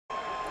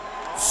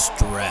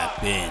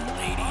Strap in,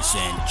 ladies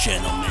and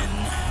gentlemen.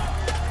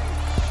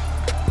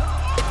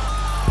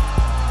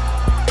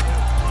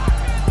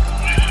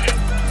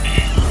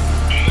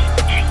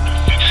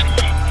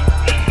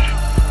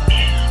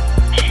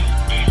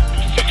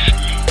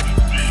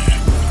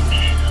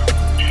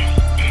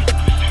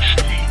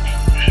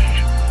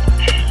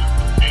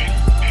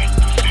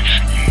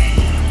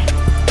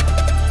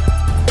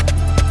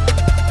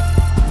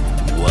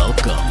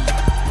 Welcome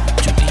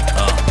to the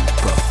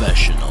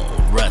Unprofessional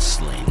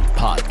Wrestling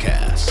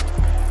Podcast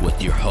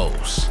with your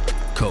hosts,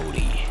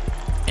 Cody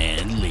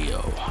and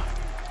Leo.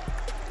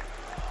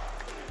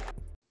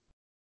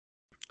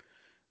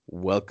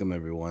 Welcome,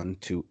 everyone,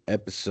 to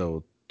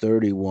episode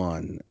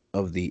 31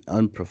 of the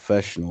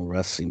Unprofessional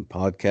Wrestling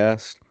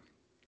Podcast.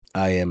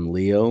 I am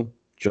Leo,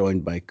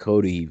 joined by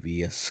Cody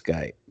via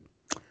Skype.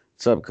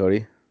 What's up,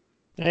 Cody?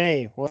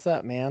 Hey, what's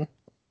up, man?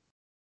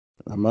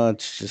 Not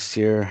much, just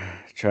here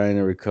trying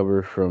to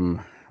recover from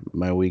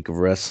my week of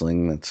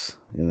wrestling. That's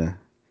gonna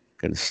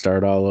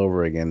start all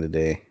over again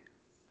today.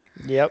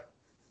 Yep.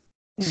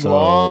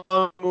 So,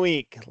 Long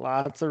week.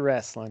 Lots of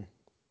wrestling.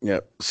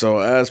 yep. So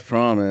as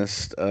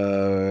promised,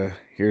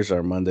 here's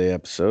our Monday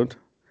episode,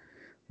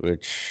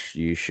 which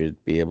you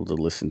should be able to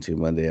listen to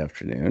Monday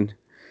afternoon.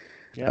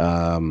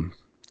 Yep.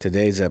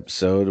 Today's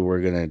episode,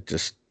 we're gonna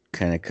just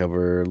kind of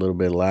cover a little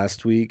bit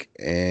last week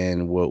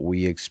and what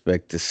we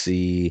expect to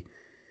see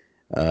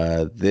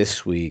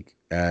this week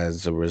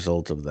as a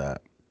result of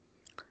that.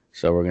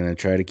 So we're gonna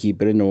try to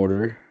keep it in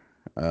order.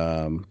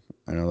 I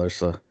know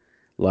there's a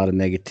lot of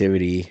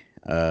negativity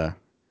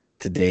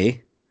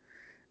today,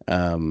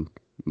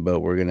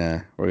 but we're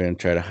gonna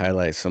try to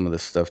highlight some of the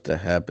stuff that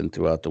happened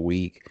throughout the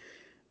week,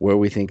 where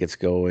we think it's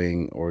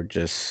going, or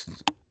just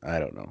I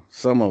don't know.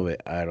 Some of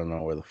it I don't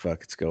know where the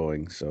fuck it's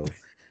going. So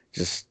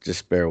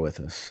just bear with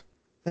us.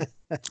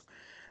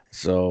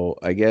 So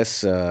I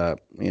guess it's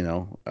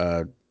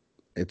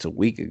a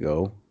week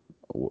ago.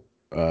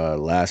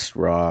 Last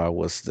Raw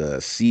was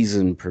the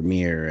season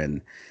premiere,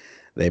 and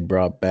they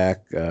brought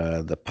back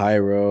the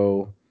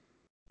pyro,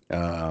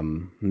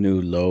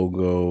 new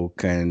logo,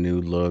 kind of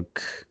new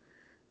look.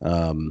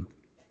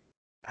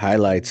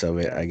 Highlights of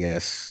it, I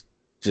guess,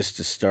 just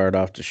to start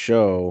off the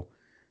show,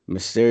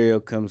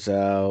 Mysterio comes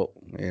out,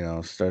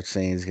 starts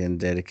saying he's going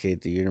to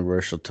dedicate the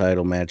Universal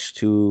title match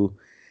to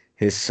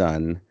his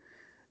son.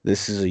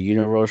 This is a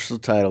Universal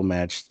title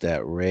match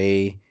that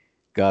Ray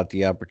got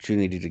the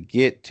opportunity to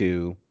get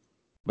to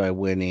by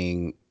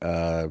winning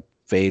a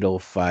fatal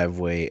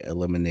 5-way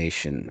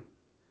elimination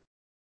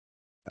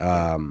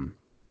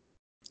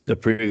the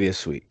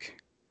previous week.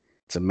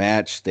 It's a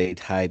match they'd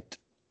hyped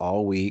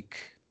all week,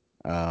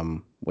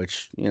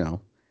 which,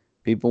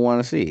 people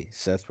want to see.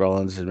 Seth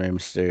Rollins and Rey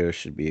Mysterio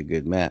should be a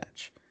good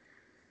match.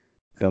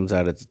 Comes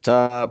out at the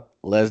top.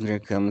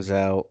 Lesnar comes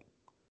out,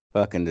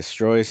 fucking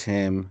destroys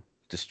him,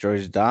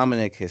 destroys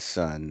Dominic, his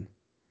son,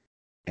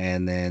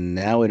 and then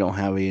now we don't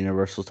have a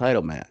Universal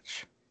title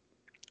match.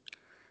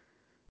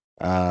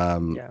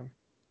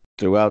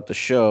 Throughout the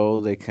show,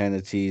 they kind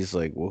of tease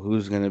like, well,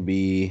 who's going to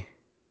be,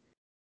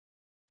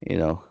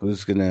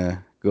 who's going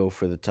to go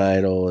for the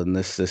title and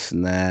this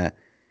and that.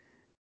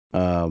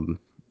 And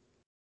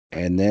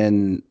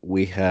then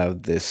we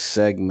have this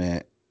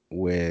segment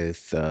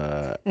with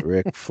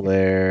Ric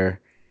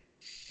Flair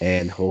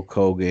and Hulk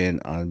Hogan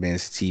on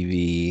Men's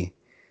TV,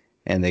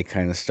 and they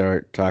kind of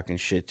start talking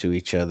shit to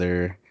each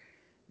other.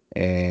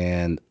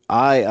 And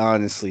I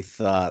honestly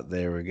thought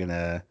they were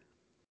gonna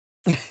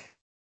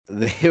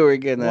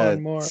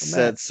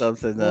set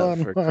something up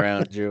for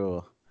Crown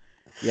Jewel.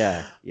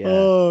 Yeah.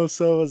 Oh,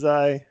 so was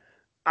I.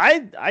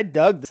 I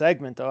dug the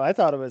segment though. I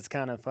thought it was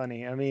kind of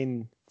funny. I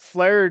mean,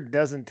 Flair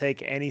doesn't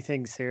take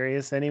anything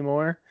serious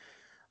anymore.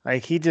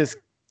 Like he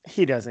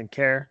doesn't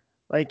care.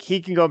 Like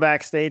he can go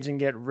backstage and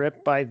get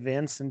ripped by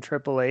Vince and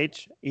Triple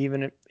H,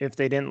 even if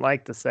they didn't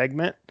like the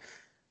segment.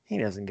 He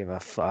doesn't give a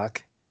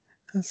fuck.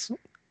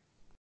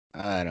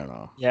 I don't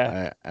know.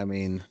 Yeah. I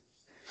mean,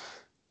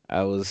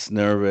 I was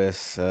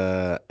nervous,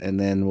 and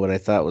then what I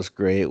thought was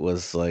great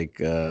was like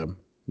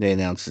they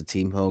announced the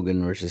Team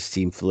Hogan versus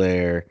Team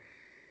Flair.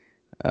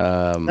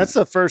 That's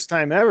the first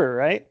time ever,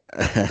 right?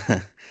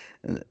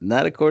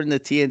 Not according to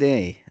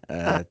TNA.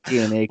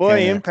 TNA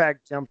Boy,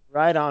 Impact jumped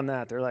right on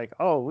that. They're like,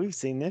 "Oh, we've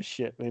seen this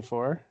shit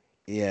before."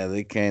 Yeah,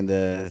 they kind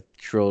of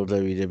trolled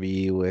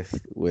WWE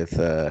with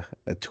a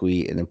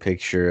tweet and a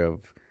picture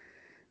of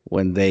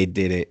when they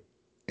did it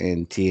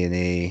in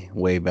TNA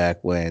way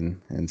back when,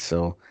 and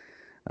so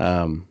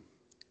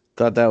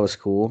thought that was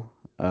cool.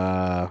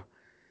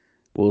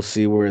 We'll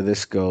see where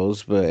this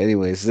goes, but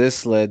anyways,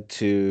 this led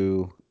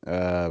to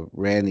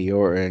Randy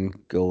Orton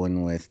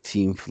going with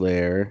Team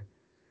Flair,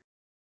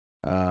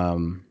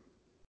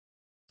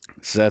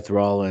 Seth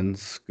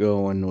Rollins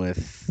going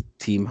with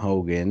Team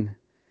Hogan,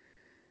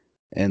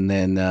 and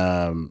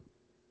then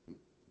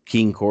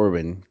King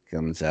Corbin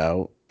comes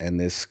out, and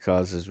this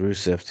causes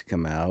Rusev to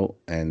come out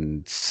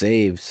and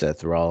save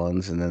Seth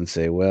Rollins and then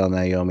say, well,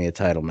 now you owe me a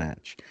title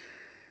match.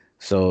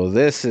 So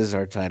this is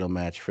our title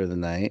match for the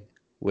night,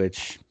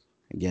 which,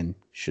 again,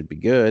 should be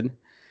good.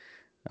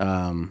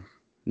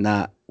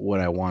 Not what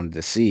I wanted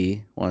to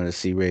see. Wanted to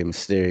see Rey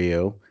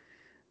Mysterio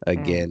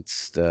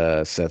against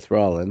Seth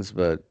Rollins,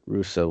 but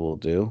Russo will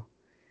do.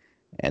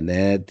 And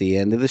then at the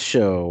end of the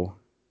show,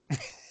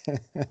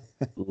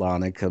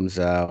 Lana comes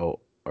out,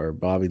 or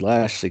Bobby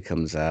Lashley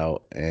comes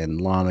out,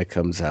 and Lana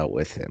comes out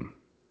with him.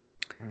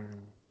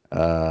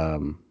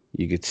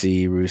 You could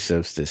see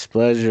Rusev's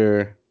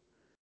displeasure.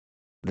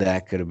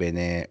 That could have been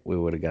it. We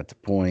would have got the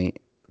point.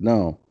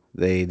 No,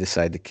 they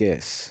decide to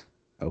kiss.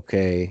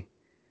 Okay,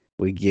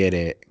 we get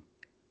it.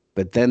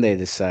 But then they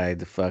decide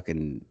to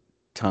fucking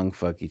tongue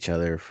fuck each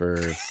other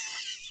for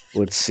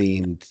what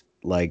seemed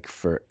like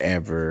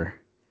forever.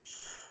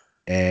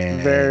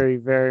 And Very,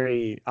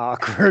 very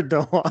awkward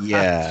to watch.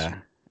 yeah,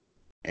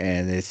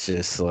 and it's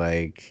just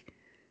like,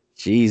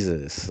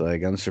 Jesus.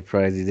 Like, I'm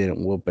surprised he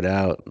didn't whoop it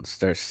out and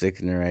start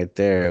sticking it right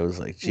there. It was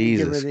like,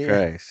 Jesus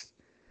Christ.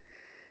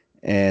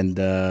 And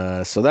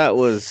so that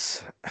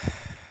was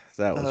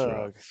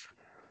rough.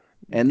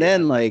 And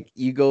then like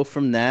you go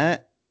from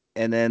that,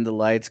 and then the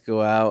lights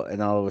go out,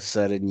 and all of a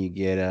sudden you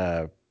get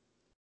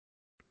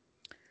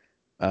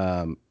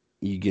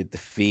the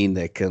Fiend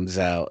that comes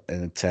out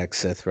and attacks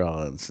Seth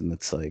Rollins, and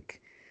it's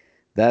like,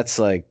 that's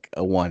like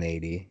a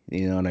 180.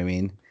 You know what I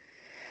mean?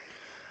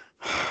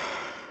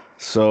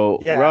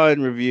 So Raw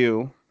in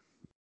review,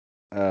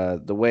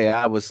 the way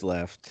I was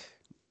left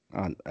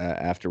on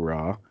after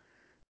Raw,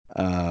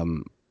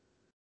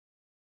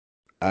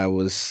 I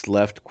was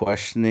left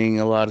questioning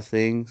a lot of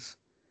things.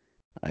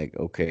 Like,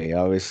 okay,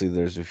 obviously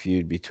there's a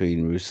feud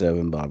between Rusev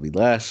and Bobby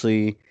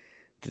Lashley.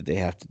 Did they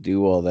have to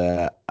do all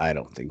that? I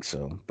don't think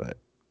so, but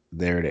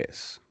there it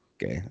is.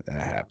 Okay,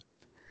 that happened.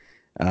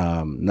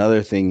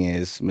 Another thing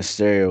is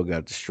Mysterio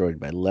got destroyed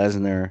by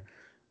Lesnar.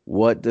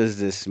 What does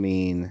this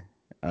mean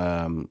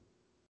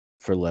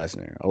for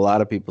Lesnar? A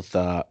lot of people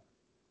thought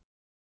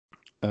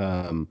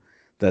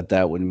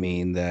that would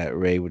mean that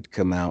Ray would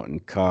come out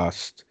and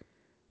cost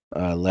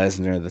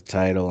Lesnar the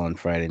title on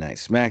Friday Night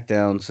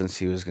Smackdown, since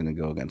he was going to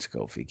go against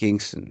Kofi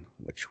Kingston,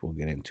 which we'll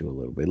get into a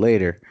little bit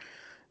later.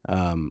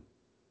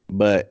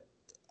 But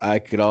I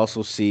could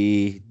also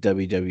see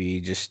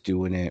WWE just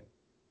doing it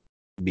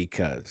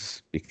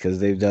because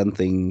they've done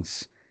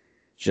things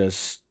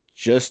just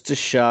to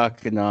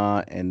shock and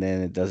awe, and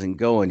then it doesn't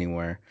go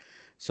anywhere.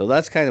 So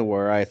that's kind of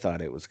where I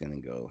thought it was going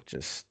to go.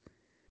 Just,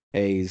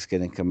 hey, he's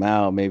going to come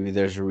out. Maybe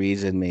there's a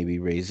reason. Maybe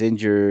Ray's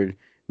injured.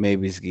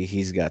 Maybe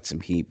he's got some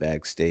heat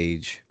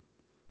backstage.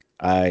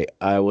 I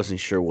wasn't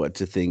sure what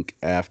to think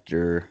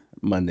after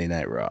Monday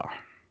Night Raw.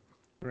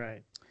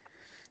 Right.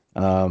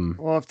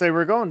 Well, if they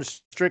were going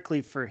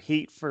strictly for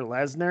heat for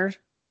Lesnar,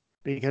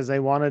 because they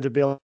wanted to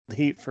build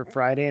heat for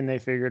Friday, and they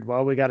figured,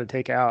 well, we got to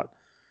take out,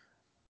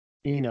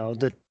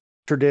 the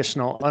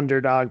traditional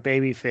underdog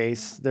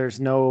babyface. There's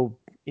no,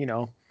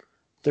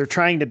 they're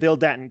trying to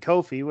build that in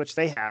Kofi, which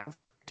they have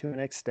to an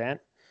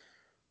extent.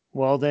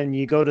 Well, then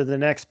you go to the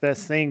next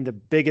best thing. The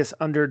biggest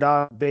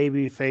underdog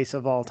baby face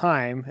of all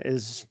time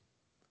is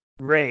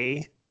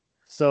Ray.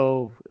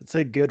 So it's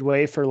a good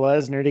way for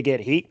Lesnar to get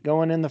heat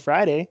going in the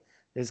Friday,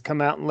 is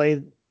come out and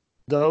lay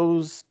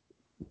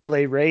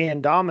Ray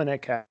and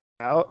Dominic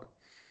out.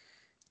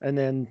 And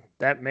then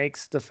that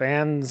makes the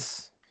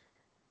fans,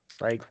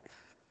 like,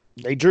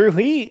 they drew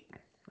heat.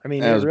 I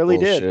mean, they really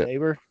did. They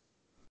were.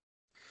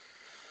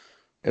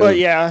 But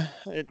yeah,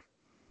 it's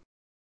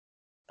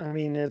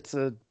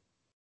a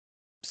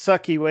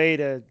sucky way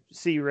to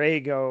see Ray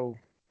go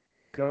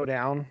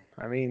down.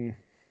 I mean,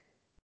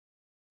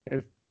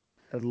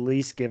 at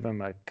least give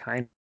him a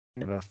kind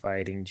of a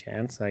fighting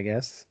chance, I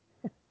guess.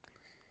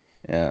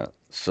 Yeah.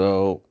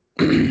 So,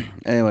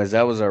 anyways,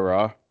 that was our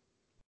Raw.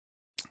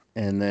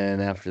 And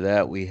then after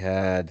that, we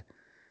had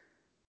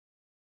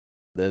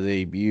the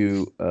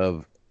debut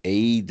of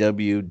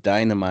AEW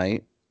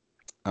Dynamite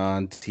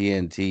on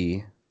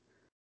TNT.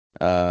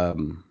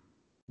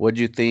 What'd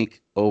you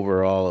think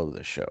overall of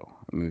the show?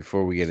 I mean,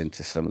 before we get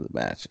into some of the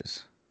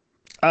matches.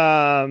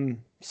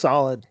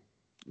 Solid.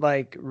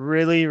 Like,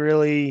 really,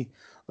 really,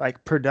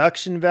 like,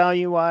 production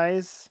value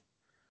wise,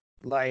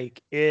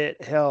 like,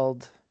 it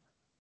held.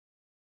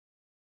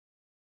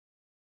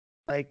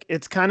 Like,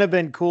 it's kind of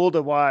been cool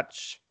to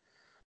watch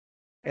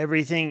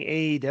everything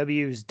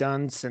AEW's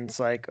done since,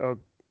 like,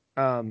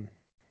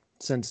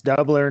 since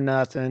Double or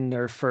Nothing,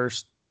 their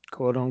first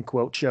quote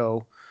unquote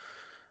show,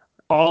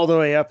 all the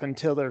way up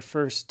until their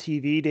first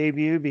TV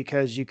debut,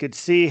 because you could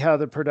see how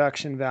the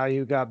production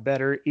value got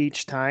better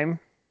each time.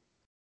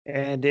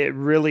 And it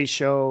really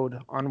showed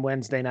on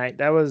Wednesday night.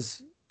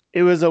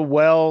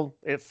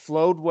 It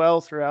flowed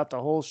well throughout the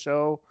whole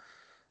show.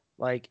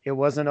 Like, it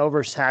wasn't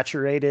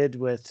oversaturated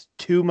with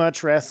too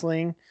much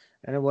wrestling,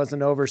 and it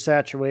wasn't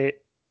oversaturated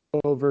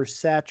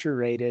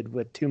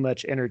with too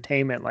much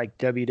entertainment like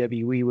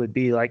WWE would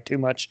be, like too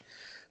much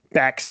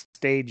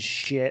backstage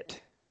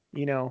shit.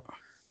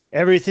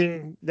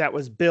 Everything that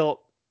was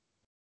built,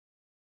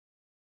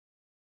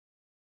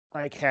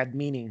 like, had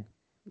meaning.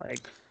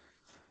 Like,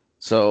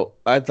 so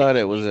I thought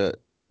it was a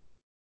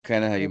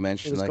kind of how you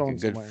mentioned, like, a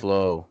good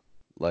flow.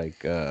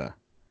 Like,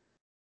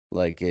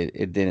 like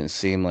it didn't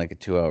seem like a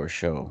 2 hour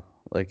show.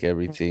 Like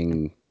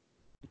everything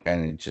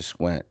kind of just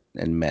went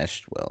and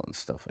meshed well and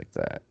stuff like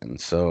that. And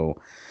so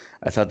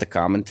I thought the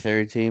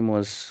commentary team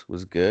was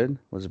good,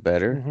 was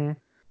better. Mm-hmm.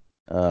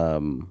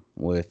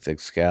 With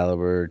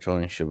Excalibur,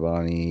 Tony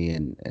Schiavone,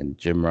 and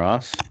Jim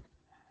Ross.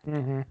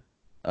 Mm-hmm.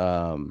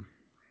 Um,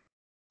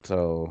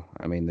 so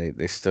I mean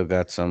they still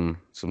got some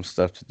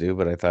stuff to do,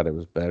 but I thought it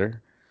was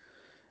better.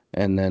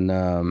 And then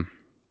the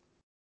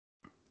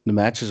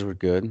matches were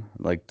good,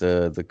 like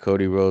the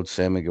Cody Rhodes,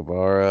 Sammy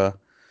Guevara.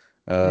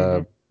 Uh,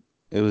 Mm-hmm.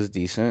 it was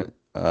decent.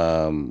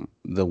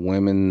 The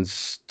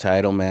women's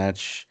title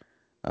match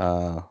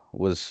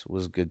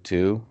was good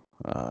too.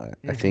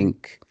 Mm-hmm.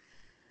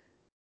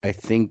 I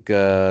think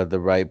the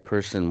right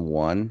person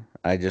won.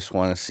 I just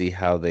want to see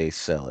how they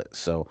sell it.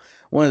 So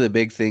one of the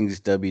big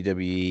things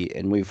WWE,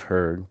 and we've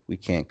heard, we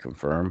can't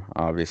confirm,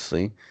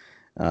 obviously,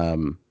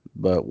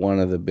 but one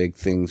of the big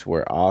things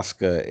where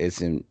Asuka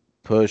isn't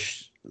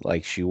pushed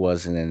like she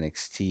was in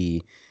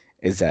NXT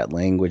is that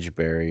language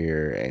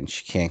barrier, and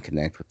she can't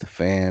connect with the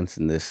fans,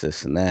 and this,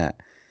 and that.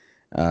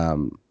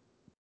 Um,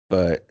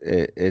 but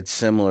it's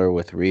similar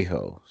with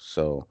Riho.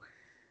 So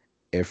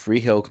if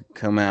Riho can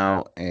come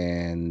out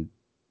and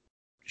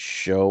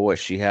show what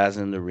she has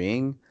in the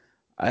ring,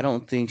 I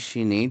don't think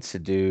she needs to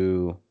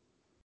do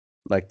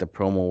like the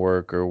promo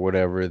work or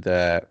whatever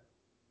that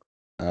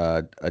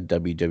a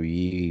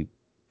WWE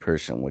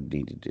person would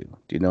need to do.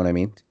 Do you know what I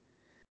mean?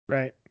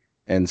 Right.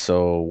 And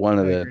so I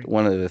agree.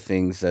 one of the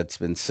things that's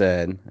been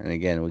said, and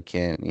again we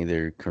can't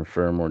either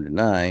confirm or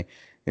deny,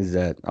 is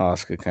that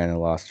Asuka kind of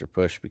lost her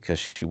push because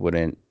she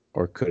wouldn't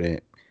or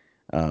couldn't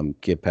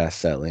get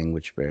past that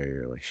language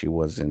barrier. Like she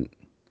wasn't,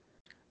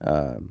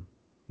 um,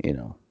 you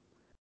know,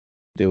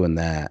 doing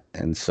that.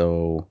 And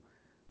so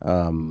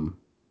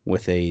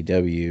with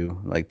AEW,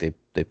 like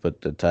they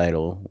put the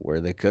title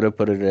where they could have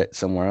put it at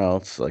somewhere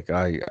else. Like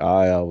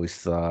I always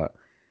thought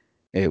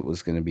it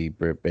was going to be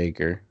Britt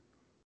Baker.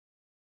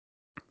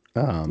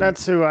 Um,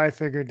 That's who I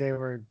figured they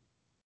were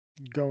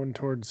going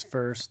towards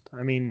first.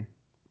 I mean,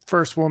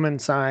 first woman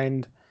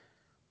signed,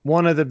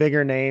 one of the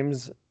bigger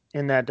names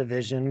in that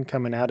division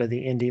coming out of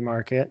the indie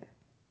market,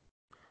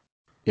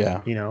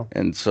 yeah, you know.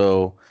 and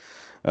so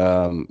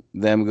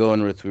them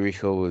going with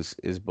Rico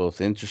is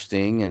both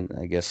interesting, and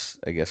I guess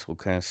we'll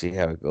kind of see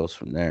how it goes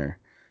from there.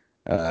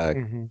 Uh,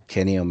 Mm-hmm.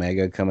 Kenny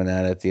Omega coming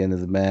out at the end of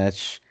the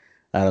match.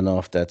 I don't know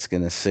if that's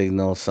going to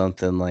signal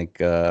something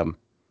like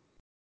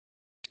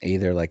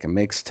either like a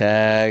mixed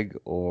tag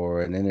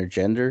or an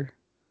intergender.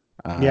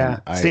 Yeah.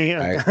 See,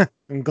 I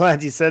I'm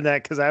glad you said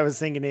that because I was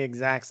thinking the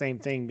exact same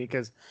thing.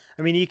 Because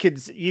I mean, you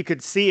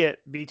could see it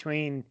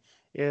between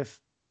if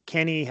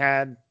Kenny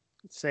had,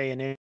 say,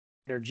 an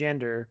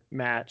intergender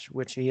match,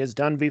 which he has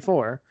done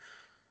before.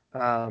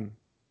 Um,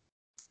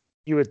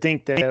 you would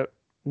think that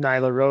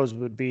Nyla Rose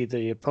would be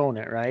the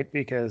opponent, right?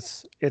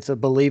 Because it's a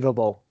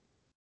believable,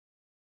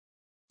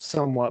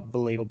 somewhat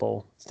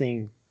believable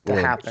thing to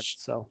well, happen.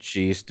 So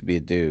she used to be a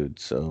dude,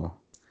 so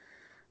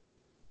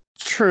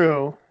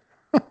true.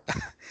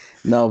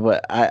 no,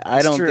 but I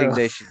It's don't think true.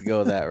 they should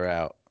go that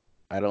route.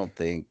 I don't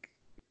think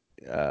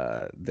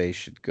they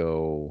should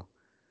go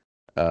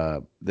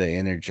the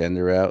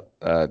intergender route,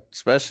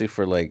 especially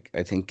for like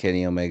I think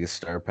Kenny Omega's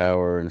star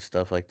power and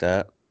stuff like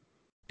that.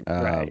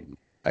 Right.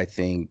 I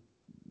think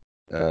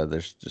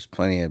there's just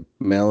plenty of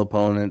male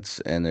opponents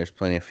and there's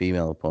plenty of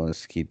female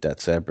opponents to keep that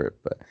separate.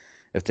 But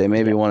if they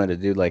maybe Yeah. wanted to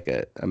do like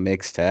a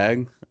mixed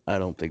tag, I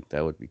don't think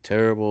that would be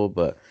terrible.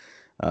 But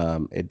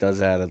it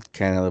does add a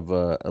kind of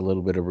a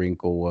little bit of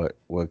wrinkle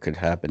what could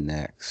happen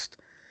next.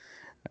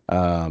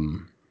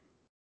 Um,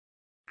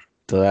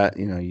 so that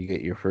you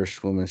get your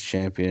first women's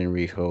champion in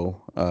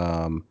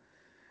Riho.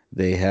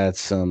 They had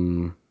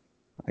some,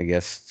 I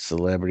guess,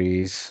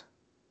 celebrities.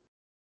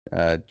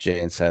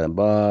 Jay and Silent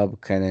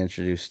Bob kind of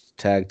introduced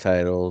tag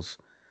titles.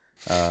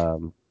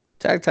 Um,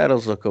 Tag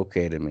titles look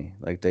okay to me.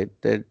 Like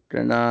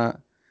they're not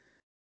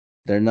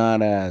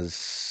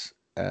as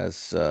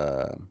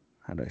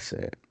how do I say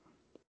it?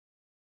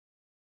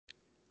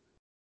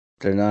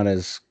 They're not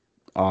as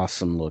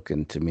awesome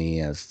looking to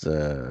me as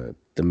the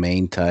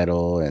main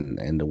title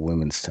and the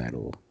women's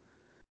title.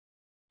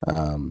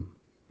 Um,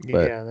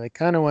 but Yeah, they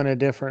kind of went a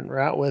different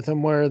route with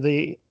them, where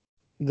the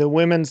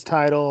women's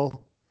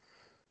title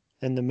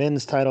and the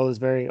men's title is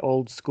very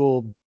old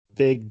school,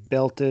 big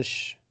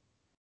beltish,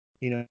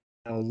 you know,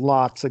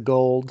 lots of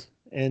gold,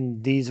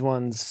 and these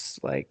ones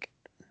like,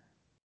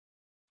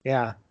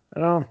 yeah, I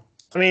don't know.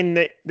 I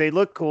mean, they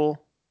look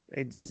cool.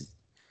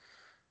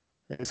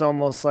 It's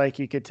almost like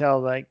you could tell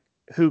like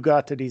who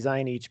got to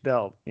design each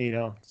belt.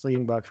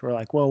 Sleeping Bucks were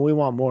like, well, we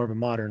want more of a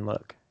modern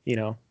look.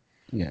 yeah,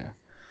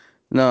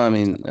 no, So,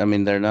 I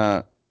mean they're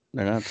not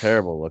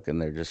terrible looking.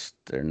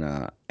 They're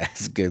not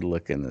as good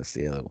looking as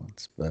the other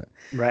ones. But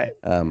right.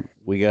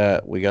 we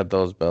got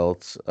those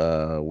belts.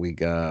 We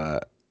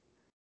got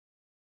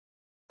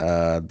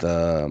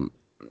the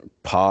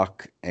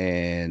Pac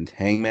and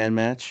Hangman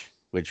match,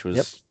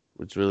 Yep.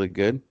 which really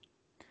good,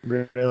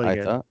 Really I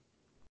good. thought.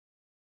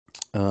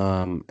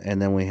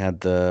 And then we had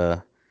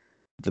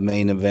the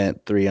main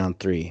event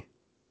 3-on-3.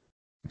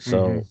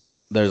 So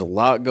there's a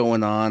lot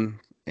going on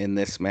in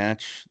this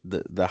match.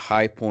 The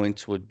high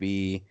points would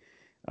be,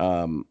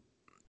 um,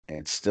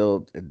 it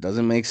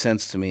doesn't make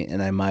sense to me,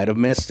 and I might have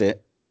missed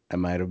it.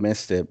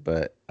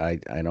 But I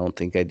don't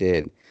think I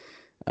did.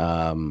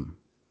 Um,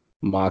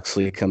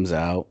 Moxley comes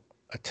out,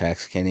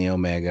 attacks Kenny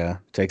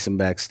Omega, takes him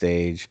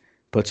backstage,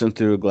 puts him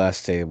through a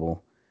glass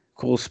table.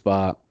 Cool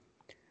spot.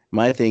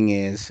 My thing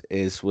is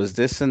was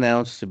this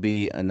announced to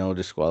be a no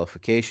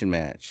disqualification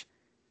match?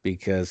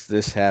 Because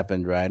this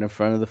happened right in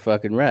front of the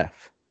fucking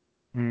ref.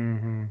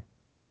 Mm-hmm.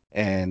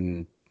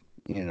 And,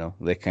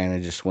 they kind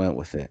of just went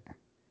with it.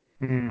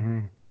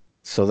 Mm-hmm.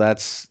 So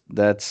that's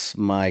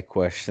my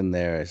question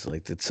there is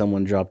like, did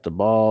someone drop the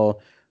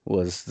ball?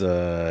 Was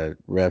the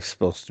ref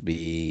supposed to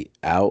be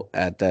out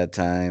at that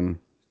time?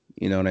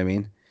 You know what I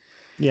mean?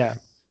 Yeah.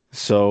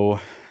 So,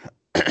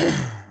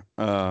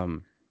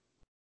 um,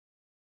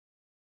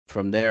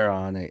 from there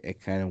on, it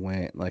kind of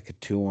went like a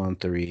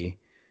 2-on-3.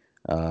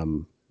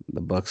 Um,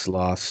 the Bucks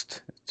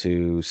lost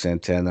to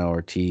Santana,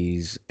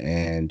 Ortiz,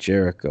 and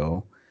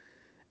Jericho.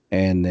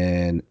 And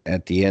then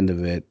at the end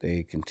of it,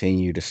 they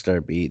continue to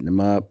start beating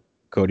them up.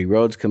 Cody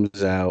Rhodes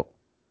comes out.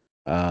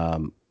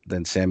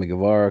 Then Sammy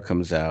Guevara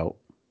comes out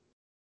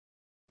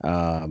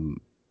um,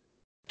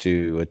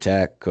 to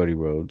attack Cody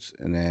Rhodes.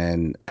 And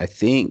then I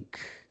think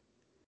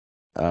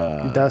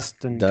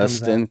Dustin comes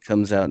Dustin out.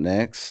 comes out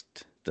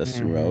next.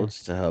 Dustin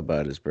Rhodes to help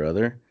out his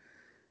brother.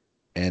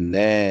 And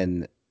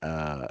then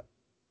does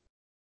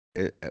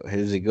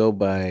he go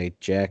by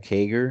Jack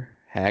Hager?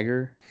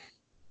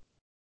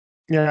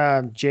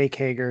 Yeah, Jake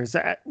Hager is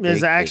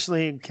Jake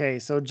actually okay.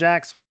 So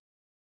Jack's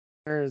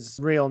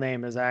real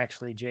name is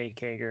actually Jake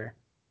Hager.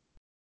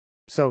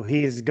 So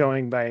he's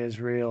going by his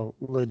real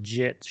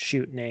legit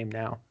shoot name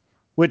now,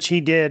 which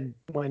he did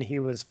when he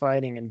was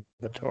fighting in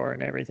Bellator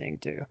and everything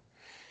too.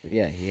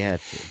 Yeah, he had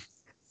to.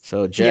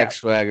 So Jack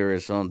Swagger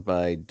is owned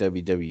by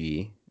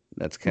WWE.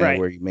 That's kind of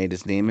where he made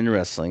his name in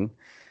wrestling.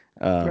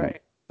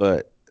 Right.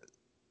 But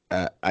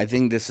I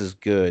think this is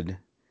good.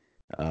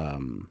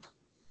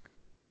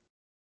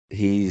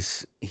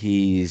 He's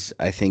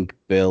I think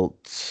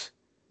built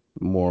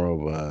more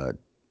of a,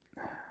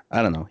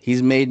 I don't know.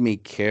 He's made me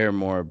care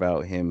more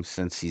about him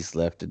since he's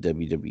left the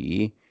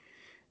WWE.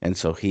 And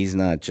so he's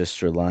not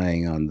just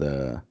relying on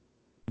the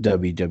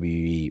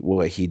WWE,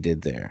 what he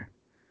did there.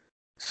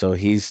 So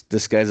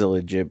this guy's a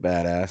legit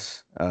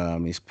badass.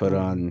 He's put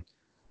on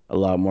a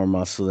lot more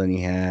muscle than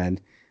he had.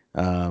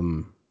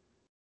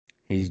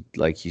 He's,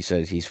 like you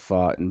said, he's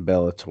fought in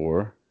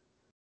Bellator.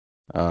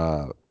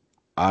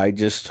 I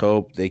just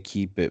hope they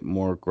keep it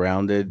more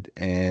grounded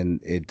and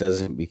it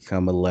doesn't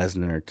become a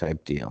Lesnar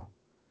type deal.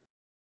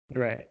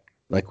 Right.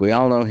 Like, we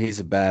all know he's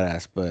a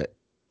badass, but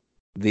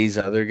these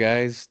other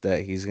guys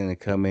that he's going to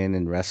come in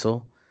and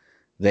wrestle,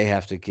 they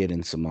have to get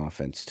in some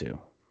offense too.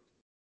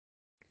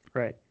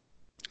 Right.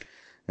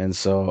 And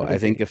so I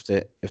think if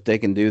they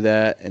can do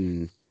that,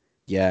 and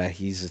yeah,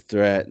 he's a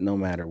threat no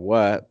matter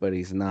what, but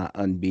he's not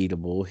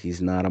unbeatable.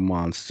 He's not a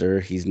monster.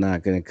 He's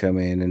not going to come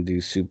in and do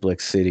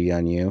Suplex City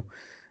on you.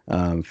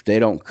 If they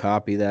don't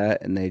copy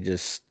that and they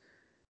just,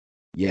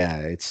 yeah,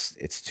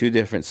 it's two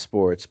different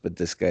sports, but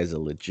this guy's a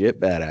legit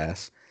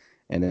badass.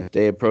 And if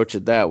they approach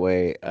it that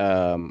way,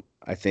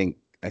 I think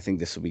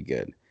this will be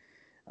good.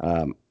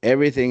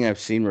 Everything I've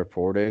seen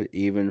reported,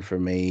 even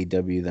from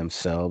AEW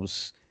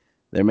themselves,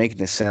 they're making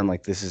it sound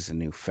like this is a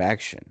new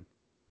faction.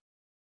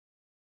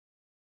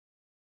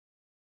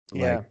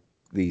 Yeah. Like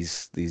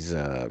these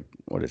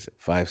what is it,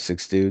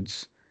 5-6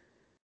 dudes?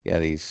 Yeah,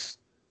 these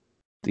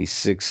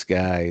 6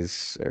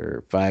 guys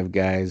or 5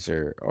 guys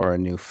are a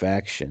new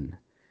faction.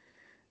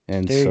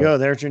 And there you go.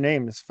 There's your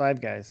name. It's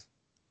 5 guys.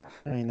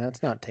 I mean,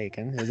 that's not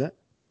taken, is it?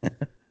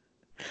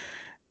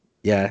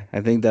 Yeah, I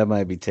think that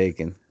might be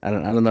taken. I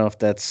don't know if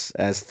that's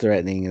as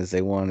threatening as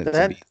they want it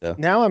to be, though.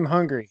 Now I'm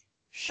hungry.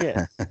 Shit.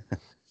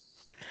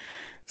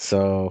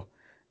 So,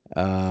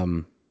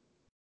 I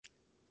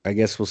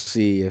guess we'll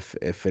see if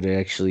it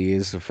actually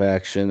is a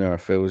faction or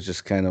if it was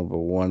just kind of a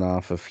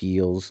one-off of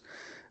heels.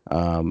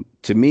 To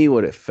me,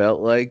 what it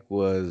felt like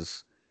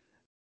was,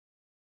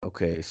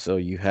 okay, so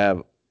you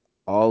have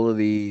all of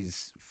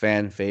these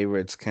fan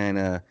favorites, kind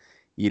of,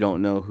 you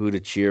don't know who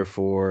to cheer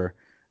for.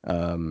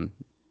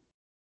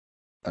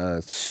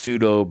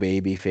 Pseudo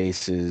baby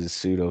faces,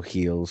 pseudo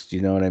heels. Do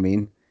you know what I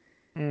mean?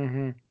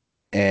 Mm-hmm.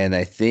 And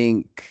I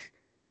think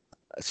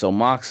so.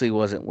 Moxley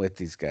wasn't with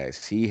these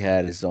guys. He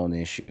had his own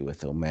issue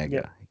with Omega.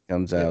 Yep. He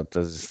comes out,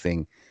 does his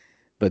thing.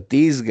 But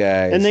these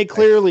guys, and they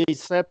clearly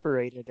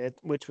separated it,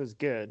 which was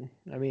good.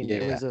 I mean, Yeah.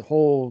 it was a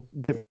whole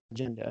different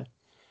agenda.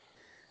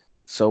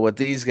 So what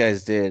these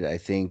guys did, I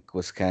think,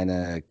 was kind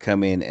of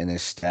come in and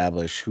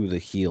establish who the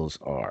heels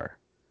are.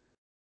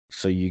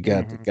 So you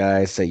got the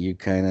guys that you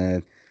kind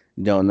of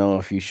don't know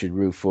if you should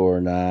root for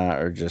or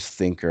not, or just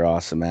think are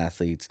awesome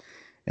athletes.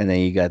 And then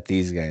you got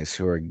these guys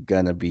who are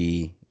going to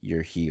be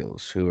your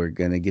heels, who are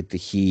going to get the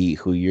heat,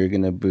 who you're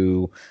going to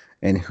boo,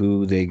 and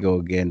who they go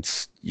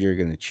against, you're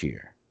going to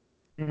cheer.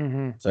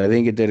 Mm-hmm. So I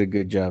think it did a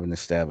good job in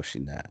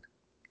establishing that.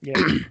 Yeah.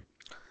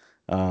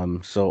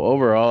 So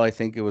overall, I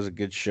think it was a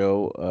good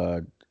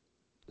show,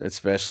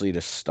 especially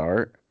to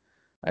start.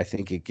 I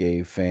think it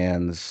gave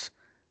fans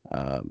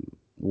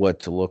what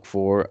to look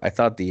for. I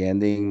thought the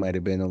ending might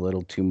have been a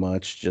little too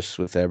much, just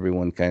with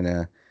everyone kind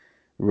of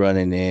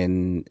running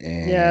in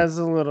Yeah,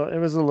 and it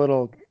was a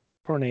little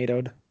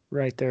tornadoed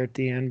right there at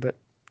the end, but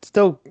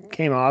still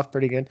came off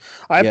pretty good.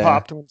 I yeah,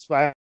 popped when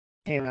Spy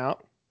came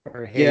out,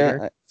 or yeah.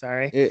 Hater,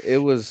 sorry.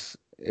 It was.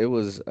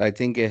 I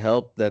think it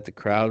helped that the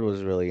crowd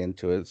was really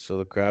into it, so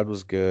the crowd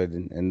was good,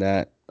 and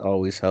that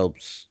always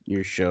helps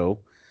your show,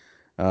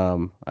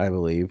 I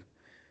believe.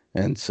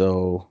 And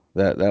so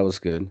that was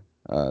good.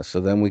 So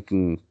then we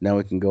can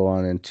go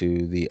on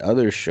into the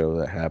other show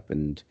that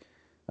happened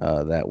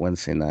that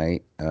Wednesday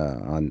night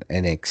on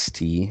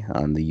NXT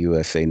on the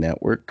USA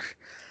Network.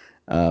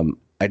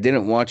 I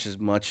didn't watch as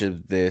much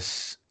of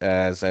this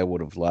as I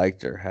would have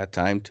liked or had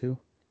time to,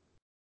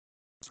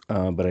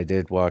 but I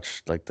did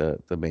watch like the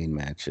main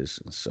matches,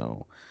 and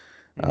so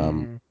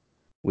um, Hmm.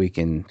 we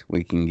can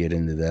get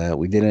into that.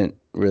 We didn't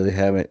really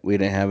have it. We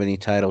didn't have any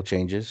title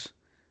changes.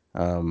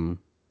 Um,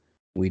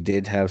 we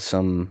did have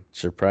some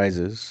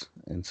surprises,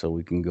 and so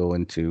we can go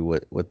into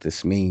what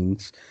this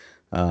means.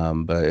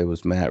 But it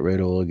was Matt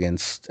Riddle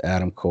against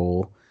Adam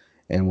Cole,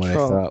 and what I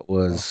Oh, thought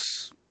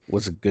was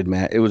a good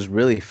match. It was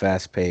really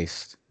fast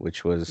paced,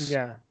 which was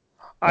yeah.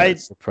 I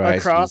surprised me.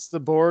 across the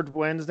board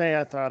Wednesday,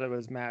 I thought it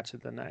was match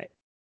of the night,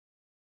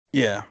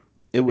 Yeah,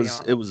 it to be was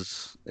it honest.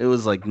 was it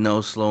was like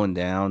no slowing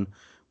down,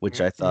 which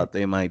I Mhm. thought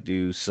they might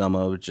do some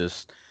of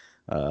just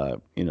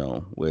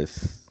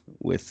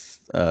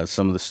with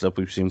some of the stuff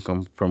we've seen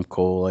come from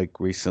Cole like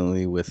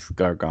recently with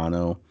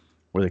Gargano,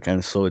 where they kind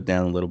of slow it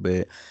down a little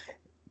bit,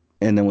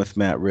 and then with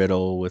Matt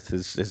Riddle with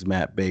his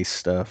mat based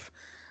stuff.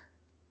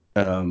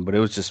 But it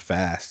was just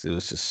fast. It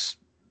was just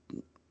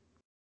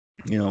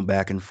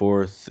back and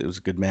forth. It was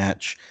a good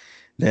match.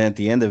 Then at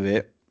the end of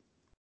it,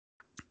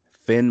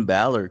 Finn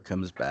Balor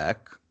comes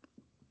back.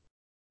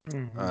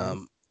 Mhm.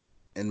 Um,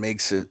 and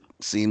makes it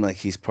seem like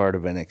he's part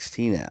of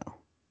NXT now.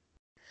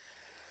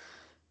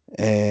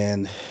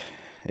 And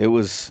it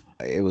was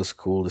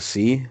cool to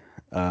see.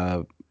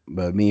 Uh,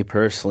 but me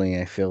personally,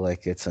 I feel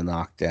like it's a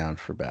knockdown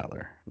for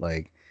Balor.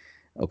 Like,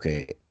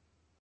 okay,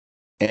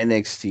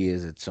 NXT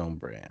is its own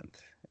brand.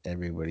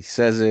 Everybody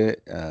says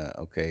it.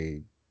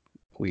 Okay,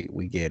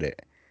 we get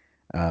it.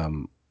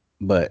 Um,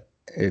 but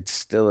it's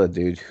still a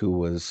dude who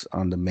was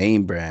on the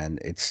main brand.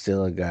 It's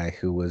still a guy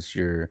who was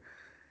your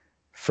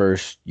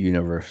first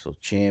Universal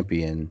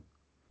Champion,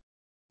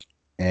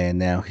 and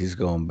now he's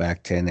going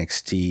back to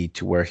NXT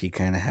to where he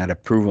kind of had to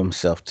prove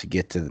himself to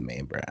get to the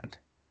main brand.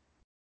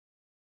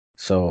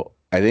 So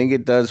I think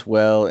it does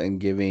well in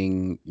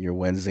giving your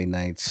Wednesday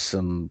nights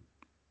some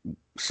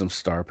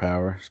star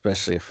power,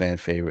 especially a fan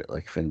favorite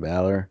like Finn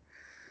Balor.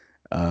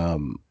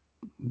 Um,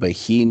 but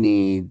he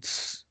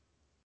needs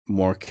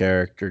more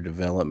character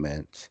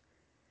development,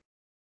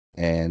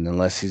 and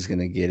unless he's going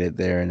to get it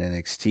there in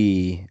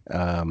NXT,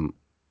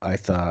 I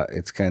thought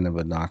it's kind of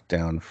a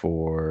knockdown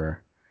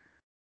for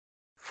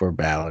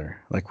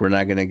Balor. Like we're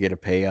not going to get a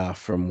payoff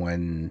from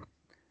when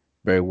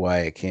Bray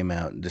Wyatt came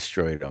out and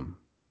destroyed him.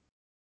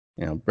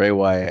 Bray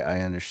Wyatt,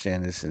 I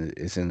understand is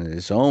in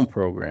his own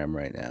program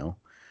right now.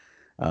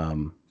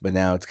 But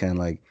now it's kind of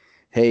like,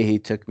 hey, he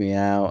took me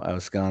out. I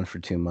was gone for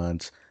 2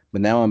 months,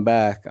 but now I'm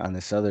back on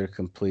this other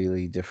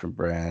completely different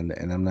brand,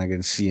 and I'm not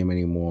going to see him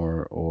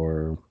anymore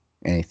or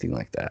anything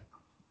like that.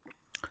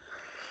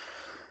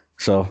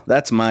 So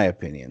that's my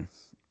opinion.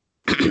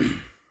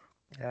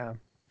 Yeah.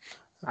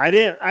 I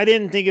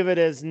didn't think of it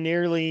as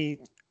nearly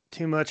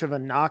too much of a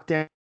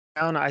knockdown.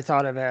 I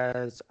thought it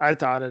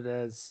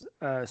as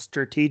a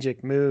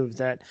strategic move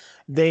that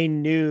they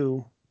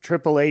knew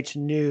Triple H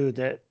knew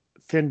that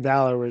Finn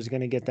Balor was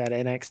going to get that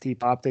NXT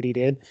pop that he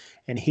did,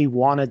 and he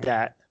wanted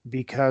that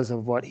because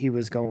of what he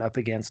was going up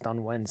against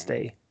on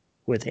Wednesday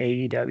with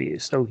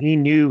AEW. So he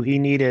knew he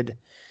needed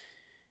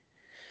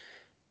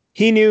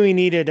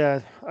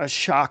a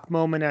shock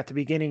moment at the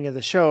beginning of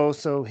the show,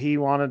 so he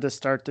wanted to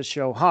start the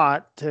show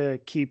hot to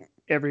keep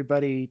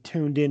everybody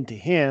tuned into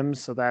him.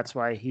 So that's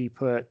why he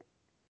put,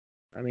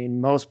 I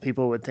mean, most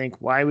people would think,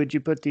 why would you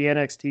put the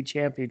NXT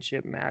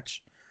Championship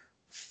match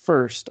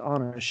first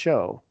on a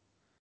show?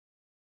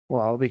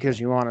 Well, because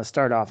you want to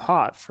start off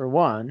hot, for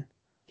one.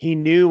 He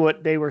knew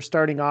what they were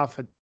starting off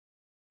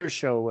a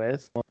show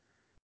with,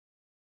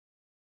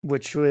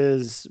 which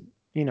was,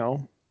 you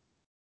know,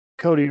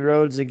 Cody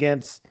Rhodes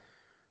against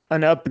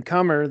an up and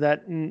comer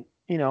that,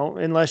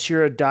 unless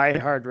you're a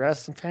diehard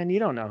wrestling fan, you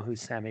don't know who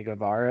Sammy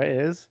Guevara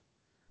is.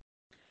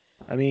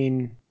 I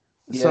mean,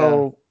 Yeah,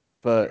 so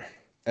but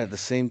at the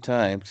same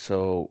time,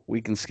 so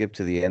we can skip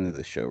to the end of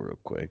the show real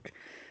quick.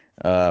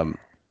 Um,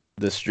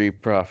 the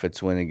Street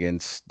Profits win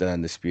against the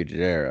Undisputed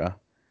Era.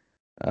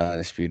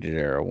 Undisputed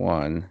Era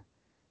won.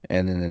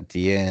 And then at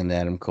the end,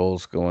 Adam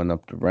Cole's going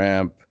up the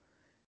ramp,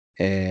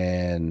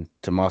 and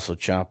Tommaso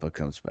Ciampa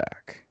comes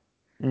back.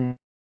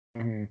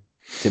 mhm.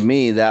 To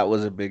me, that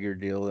was a bigger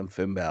deal than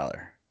Finn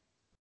Balor.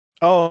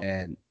 Oh,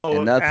 And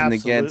oh, nothing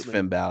against absolutely.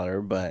 Finn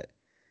Balor, but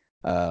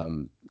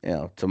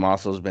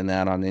Tommaso's been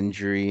out on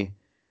injury.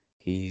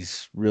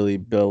 He's really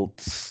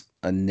built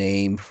a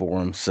name for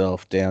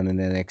himself down in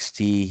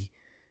NXT.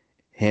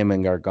 Him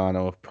and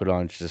Gargano have put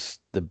on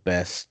just the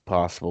best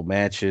possible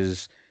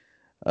matches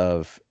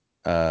of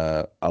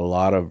a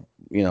lot of,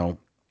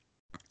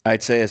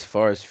 I'd say as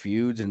far as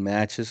feuds and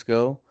matches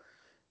go,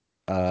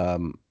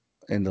 um,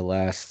 in the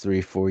last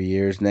 3, 4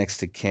 years, next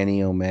to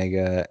Kenny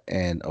Omega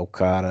and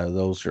Okada,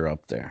 those are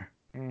up there.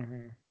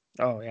 Mm-hmm.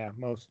 Oh yeah,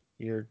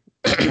 you're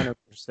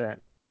 100%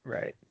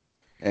 right.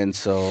 And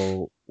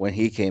so when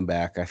he came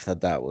back, I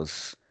thought that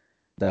was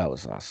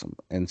awesome.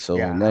 And so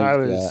Yeah,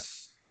 now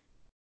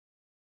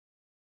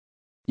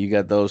you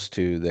got those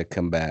two that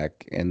come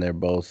back, and they're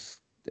both.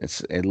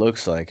 It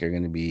looks like they're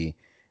going to be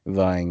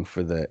vying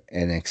for the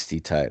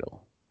NXT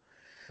title.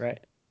 right.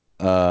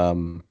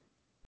 Um,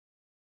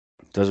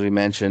 Does we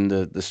mention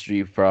the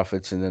Street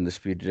Profits and then the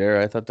Speed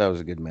Era? I thought that was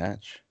a good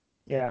match.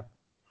 Yeah,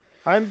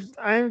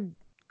 I'm.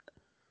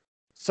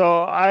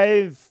 So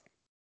I've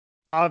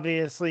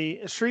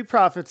obviously Street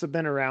Profits have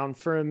been around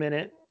for a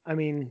minute. I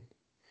mean,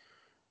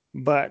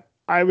 but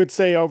I would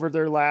say over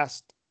their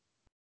last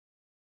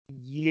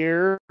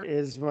year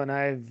is when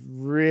I've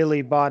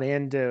really bought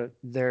into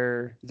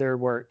their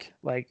work.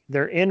 Like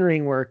their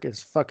in-ring work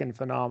is fucking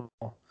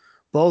phenomenal.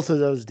 Both of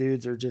those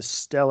dudes are just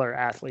stellar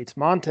athletes.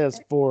 Montez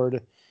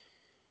Ford,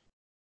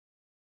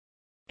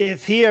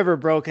 if he ever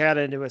broke out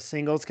into a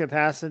singles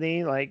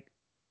capacity, like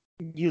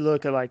you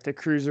look at like the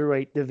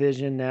cruiserweight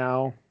division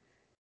now,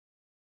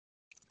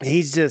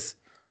 he's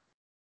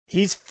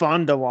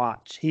fun to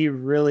watch. He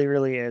really,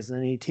 really is.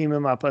 And you team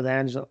him up with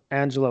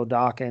Angelo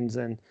Dawkins,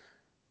 and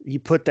you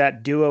put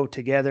that duo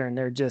together, and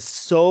they're just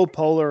so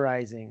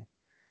polarizing.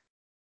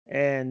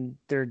 And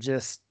their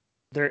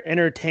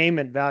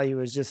entertainment value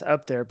is just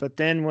up there. But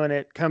then when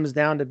it comes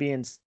down to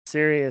being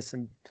serious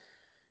and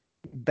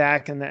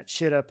backing that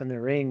shit up in the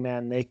ring,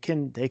 man, they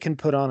can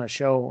put on a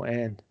show.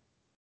 And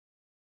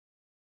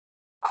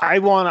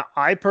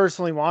I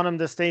personally want them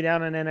to stay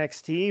down in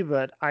NXT,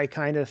 but I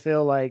kind of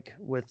feel like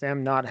with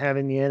them not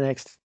having the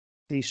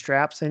NXT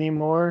straps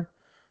anymore,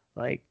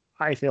 like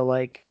I feel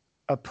like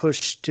a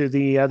push to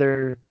the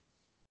other,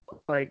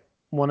 like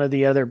one of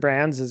the other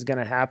brands is going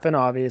to happen.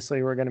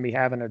 Obviously, we're going to be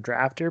having a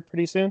draft here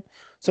pretty soon.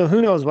 So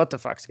who knows what the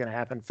fuck's going to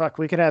happen? Fuck,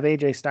 we could have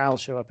AJ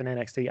Styles show up in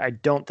NXT. I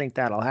don't think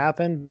that'll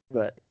happen,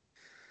 but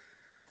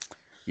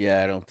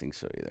Yeah, I don't think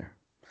so either.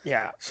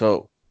 yeah.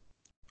 So,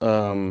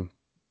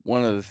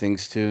 one of the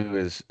things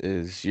too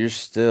is you're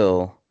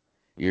still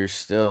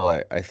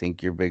I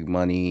think your big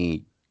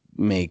money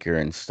maker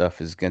and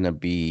stuff is gonna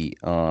be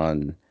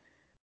on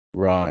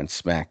Raw and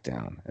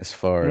SmackDown as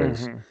far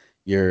as Mm-hmm.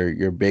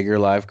 your bigger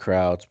live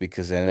crowds,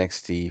 because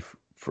NXT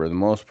for the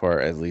most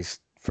part, at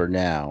least for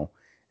now,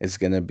 is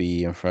gonna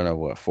be in front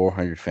of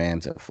 400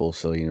 fans at Full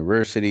Sail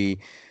University,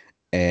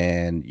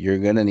 and you're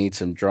gonna need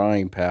some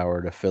drawing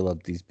power to fill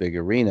up these big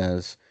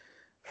arenas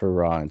for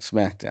Raw and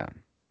SmackDown.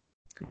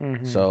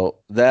 Mm-hmm. So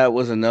that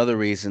was another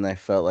reason I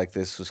felt like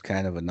this was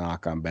kind of a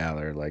knock on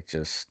Balor. Like,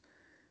 just,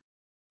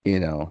 you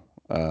know,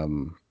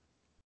 um,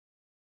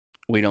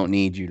 we don't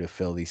need you to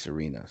fill these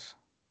arenas.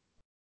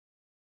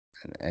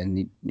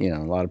 And a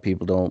lot of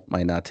people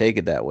might not take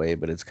it that way,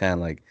 but it's kind of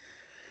like,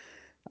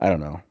 I don't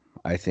know.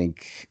 I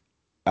think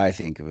I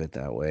think of it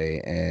that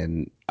way,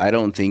 and I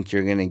don't think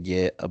you're gonna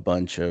get a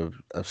bunch of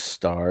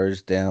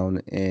stars down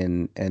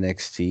in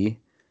NXT.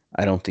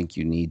 I don't think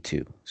you need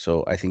to.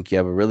 So I think you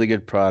have a really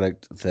good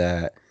product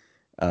that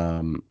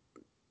um,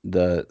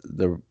 the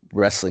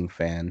wrestling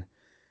fan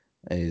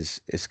is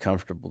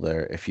comfortable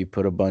there. If you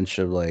put a bunch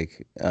of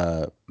like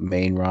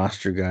main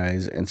roster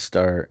guys and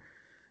start,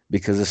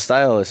 because the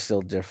style is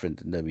still different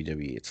than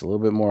WWE. It's a little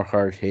bit more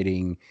hard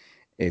hitting.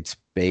 It's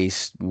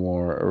based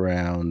more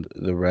around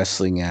the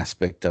wrestling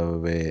aspect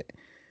of it,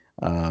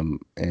 and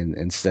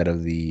instead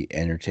of the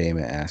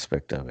entertainment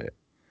aspect of it.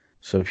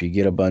 So if you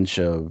get a bunch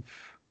of,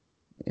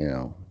 you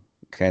know,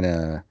 kind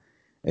of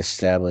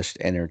established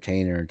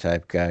entertainer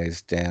type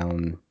guys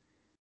down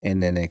in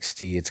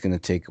NXT, it's going to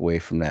take away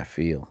from that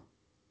feel.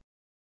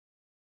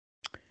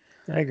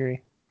 I agree.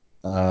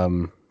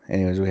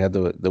 Anyways, we had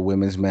the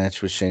women's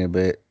match with Shayna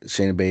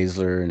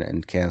Baszler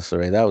and Candice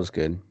LeRae. That was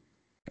good.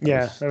 That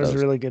Yeah, was that that was a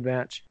was. really good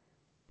match.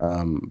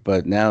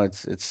 But now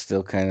it's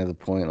still kind of the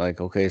point.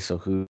 Like, okay, so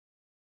who's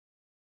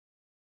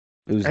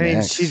I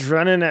mean, she's next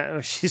running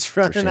out. She's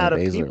for running Shayna out of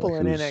Baszler? Like, people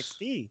in who's?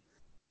 NXT.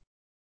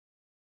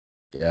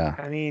 Yeah,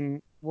 I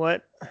mean,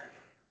 what?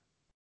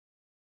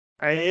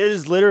 It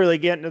is literally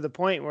getting to the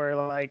point where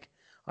like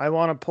I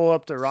want to pull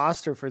up the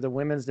roster for the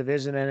women's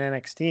division in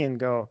NXT and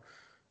go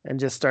and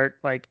just start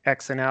like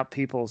Xing out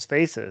people's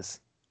faces,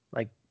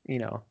 like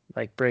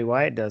like Bray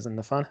Wyatt does in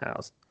the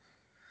Funhouse,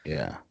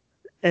 yeah,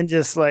 and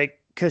just like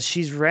because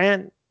she's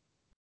ran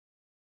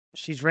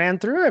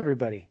through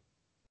everybody.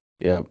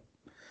 yep.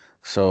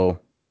 So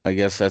I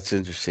guess that's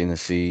interesting to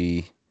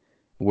see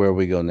where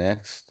we go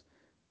next.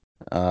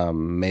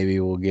 Maybe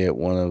we'll get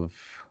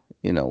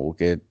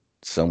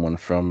someone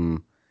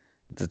from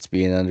that's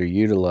being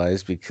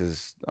underutilized,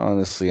 because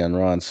honestly, on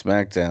Raw and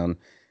SmackDown,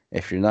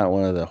 if you're not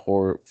one of the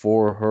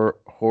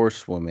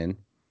horsewomen,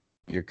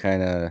 you're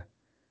kind of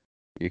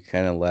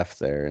left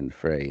there in the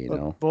fray, you But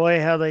know.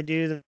 boy, how they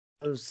do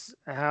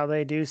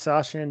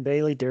Sasha and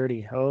Bailey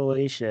dirty.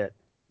 Holy shit.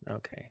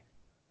 Okay.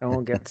 I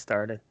won't get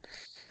started.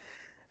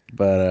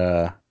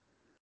 But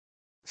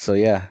so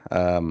yeah,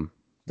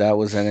 that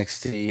was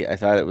NXT. I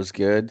thought it was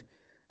good.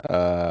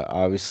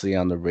 Obviously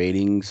on the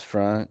ratings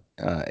front,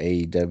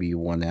 AEW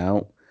won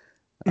out.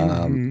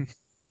 Mm-hmm.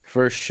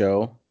 First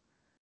show,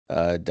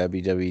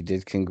 WWE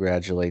did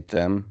congratulate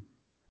them,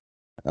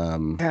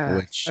 Yeah,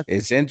 which I've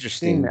is seen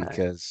interesting that.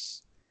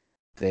 because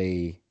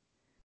they,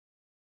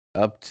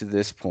 up to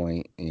this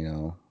point,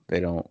 they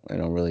don't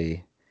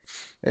really.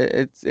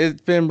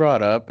 It's been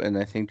brought up, and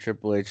I think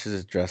Triple H has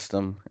addressed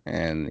them,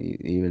 and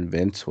even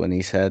Vince when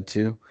he's had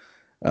to.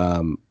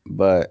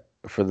 But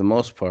for the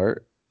most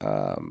part,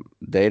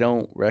 they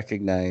don't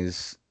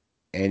recognize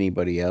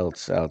anybody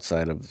else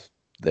outside of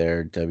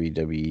their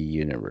WWE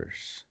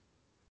universe.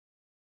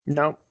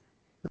 Nope,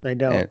 they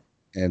don't. And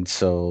and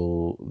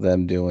so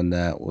them doing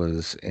that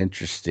was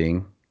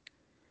interesting.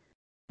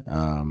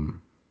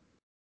 Um,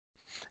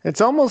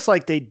 It's almost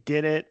like they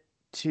did it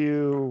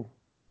to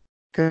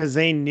because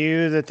they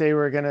knew that they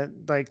were gonna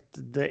like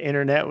the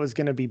internet was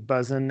gonna be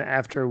buzzing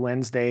after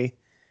Wednesday,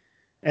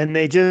 and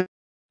they just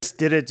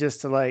did it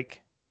just to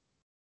like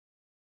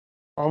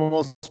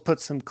almost put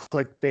some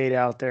clickbait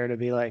out there to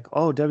be like,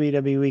 oh,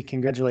 WWE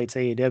congratulates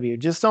AEW.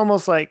 Just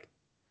almost like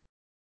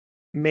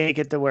make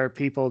it to where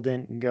people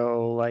didn't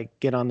go like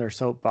get on their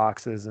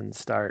soapboxes and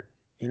start,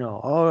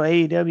 oh,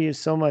 AEW is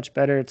so much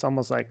better. It's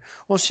almost like,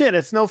 well, shit,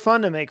 it's no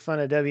fun to make fun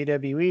of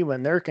WWE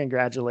when they're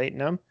congratulating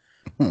them.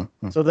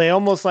 So they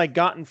almost like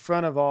got in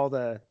front of all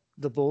the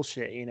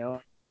bullshit.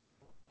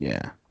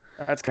 yeah.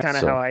 That's kind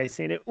of how So I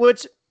seen it,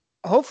 which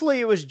hopefully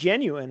it was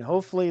genuine.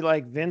 Hopefully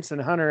like Vince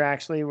and Hunter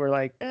actually were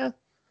like,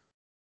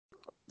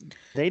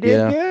 they did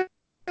yeah, good.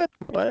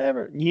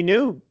 Whatever. You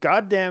knew,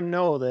 goddamn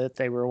know that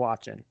they were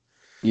watching.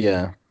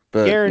 yeah.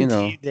 But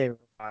Guaranteed they were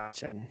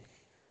watching.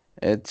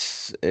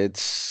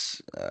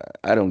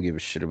 I don't give a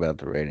shit about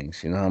the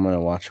ratings. I'm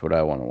gonna watch what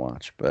I want to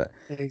watch. But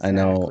I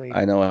know Exactly.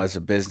 I know as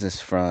a business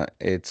front,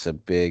 it's a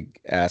big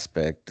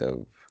aspect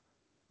of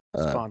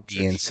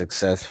being Sponsorship.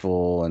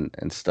 successful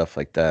and stuff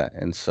like that.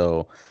 And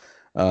so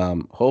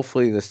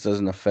hopefully this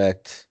doesn't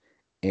affect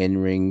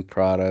in-ring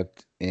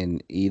product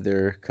in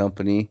either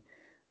company,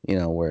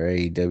 where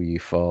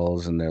AEW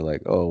falls and they're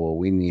like, "Oh, well,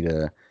 we need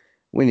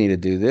to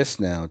do this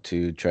now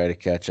to try to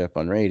catch up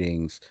on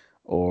ratings,"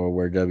 or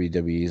where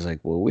WWE is like,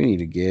 "Well, we need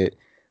to get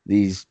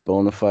these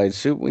bona fide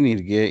we need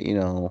to get,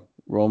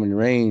 Roman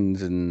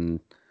Reigns and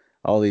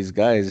all these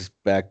guys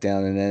back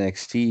down in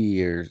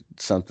NXT or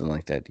something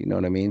like that." You know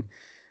what I mean?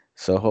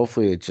 So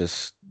hopefully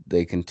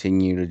they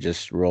continue to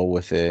just roll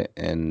with it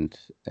and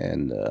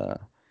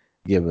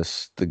give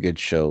us the good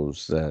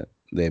shows that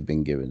they've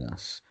been giving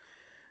us.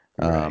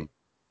 Right. Um,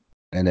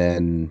 and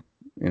then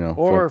from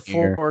Or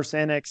here, force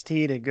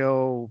NXT to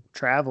go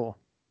travel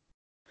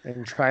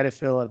and try to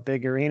fill up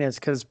big arenas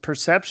because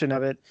perception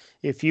of it,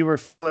 if you were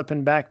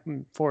flipping back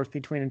and forth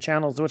between the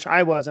channels, which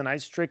I wasn't, I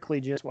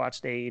strictly just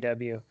watched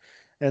AEW.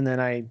 And then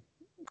I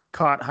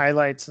caught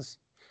highlights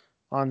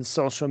on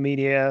social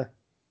media.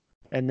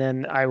 And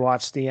then I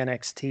watched the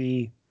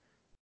NXT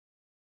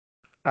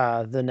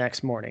the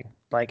next morning,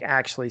 like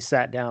actually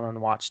sat down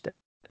and watched it.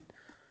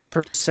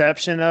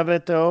 Perception of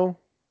it, though,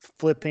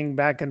 flipping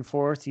back and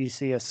forth, you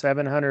see a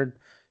 700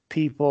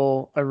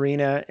 people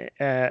arena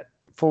at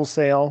Full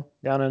Sail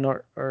down in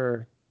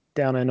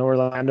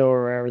Orlando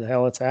or wherever the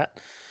hell it's at,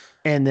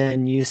 and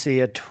then you see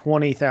a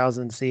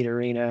 20,000 seat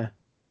arena.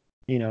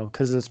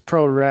 Because it's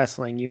pro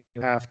wrestling, you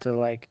have to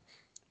like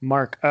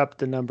mark up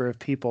the number of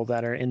people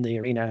that are in the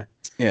arena.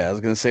 yeah, I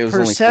was gonna say it was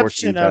only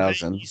Perception of it,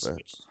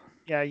 14,000,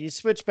 but you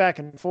switch back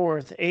and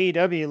forth.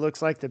 AEW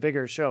looks like the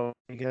bigger show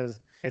because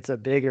it's a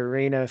big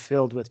arena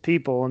filled with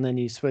people, and then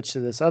you switch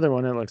to this other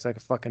one, it looks like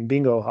a fucking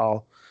bingo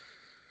hall.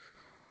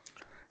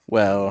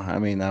 well, I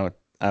mean,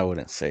 I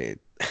wouldn't say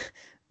it.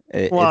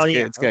 It's Well, good.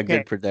 yeah, It's got okay.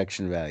 good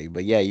production value,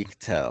 but yeah, you can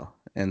tell.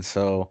 And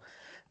so,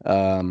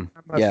 I'm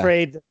yeah,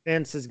 afraid that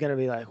Vince is going to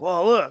be like,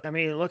 well, look, I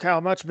mean, look how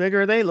much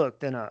bigger they look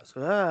than us.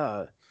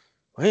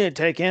 We didn't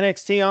take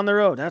NXT on the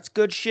road. That's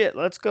good shit.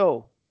 Let's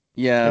go.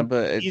 yeah, And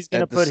but he's going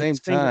to at the put his same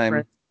time,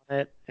 fingerprint on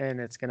it, and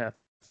it's going to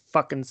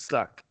fucking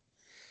suck.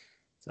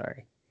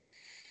 Sorry.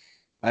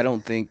 I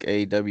don't think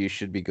AEW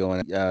should be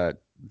going.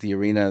 The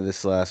arena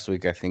this last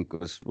week, I think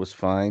was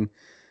fine.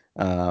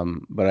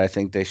 But I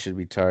think they should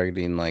be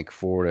targeting like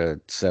 4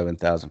 to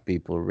 7,000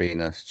 people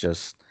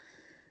arenas,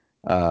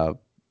 uh,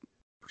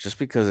 just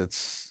because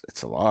it's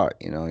a lot.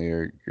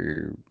 You're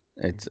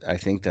it's. I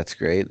think that's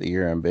great that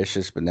you're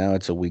ambitious, but now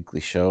it's a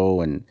weekly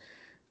show and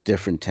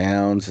different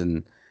towns,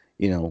 and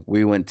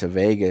we went to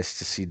Vegas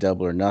to see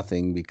Double or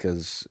Nothing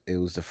because it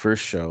was the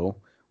first show.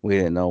 We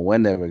didn't know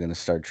when they were going to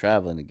start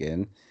traveling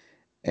again,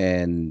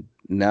 and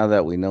now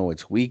that we know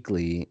it's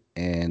weekly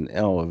and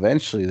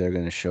eventually they're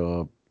going to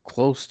show up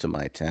close to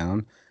my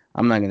town,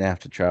 I'm not going to have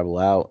to travel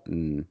out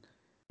and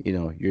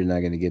you're not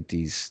going to get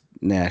these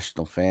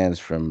national fans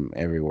from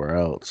everywhere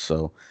else.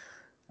 So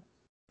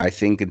I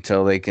think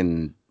until they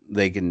can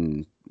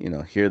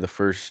hear the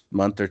first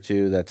month or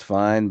two, that's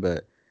fine.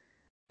 But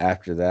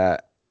after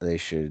that, they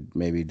should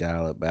maybe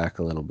dial it back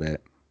a little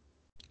bit.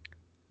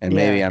 And Yeah,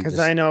 maybe because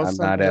I know I'm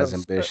some not of as those.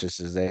 ambitious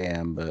as they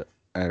am, but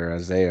or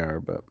as they are,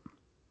 but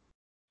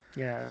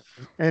Yeah,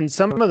 and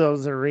some of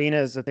those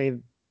arenas that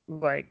they've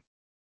like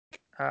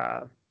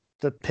uh,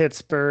 the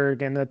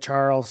Pittsburgh and the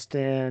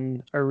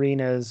Charleston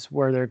arenas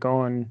where they're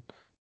going.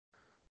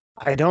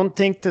 I don't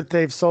think that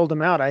they've sold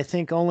them out. I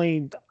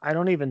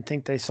don't even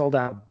think they sold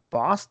out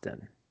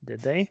Boston,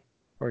 did they?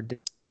 Or did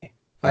they?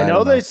 I I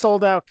know don't they know.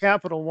 sold out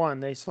Capital One.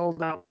 They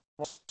sold out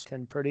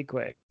Washington pretty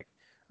quick.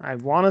 I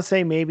want to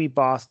say maybe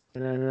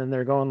Boston, and then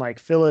they're going like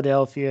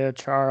Philadelphia,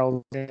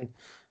 Charleston,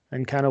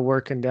 and kind of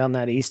working down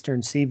that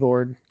eastern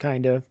seaboard,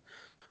 kind of.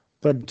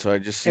 But So I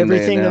just seen they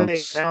everything that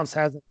they announced announced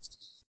hasn't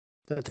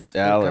that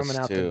they're coming Dallas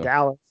out to too.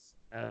 Dallas.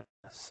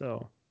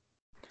 So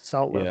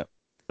Salt Yeah,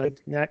 Lake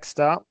next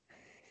stop.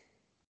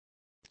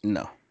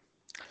 no.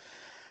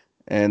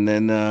 And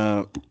then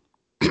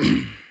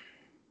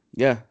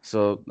yeah,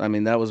 so I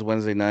mean that was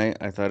Wednesday night.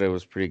 I thought it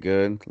was pretty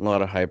good. A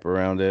lot of hype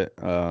around it.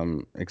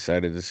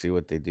 Excited to see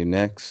what they do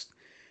next.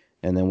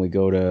 And then we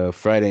go to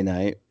Friday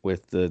night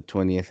with the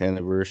 20th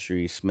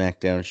anniversary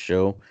Smackdown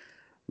show.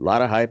 A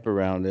lot of hype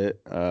around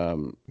it.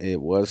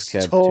 It was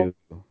kept Total,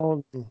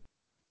 to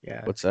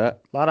yeah, what's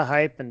that? a lot of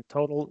hype and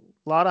total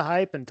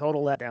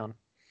letdown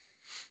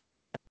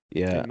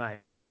Yeah. in my.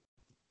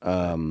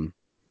 Um,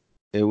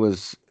 it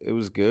was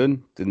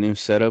good. The new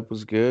setup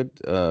was good.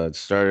 It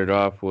started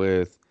off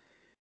with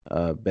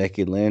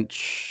Becky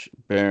Lynch,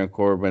 Baron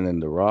Corbin,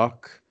 and The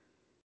Rock.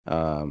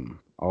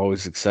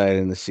 Always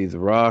exciting to see The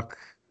Rock.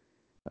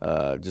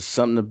 Just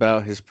something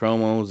about his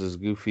promos, as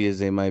goofy as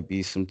they might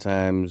be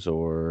sometimes,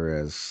 or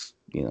as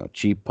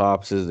cheap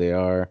pops as they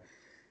are,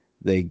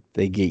 they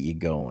get you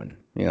going.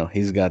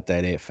 He's got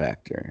that it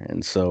factor,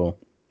 and so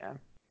Yeah,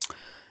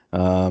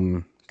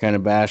 kind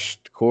of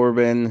bashed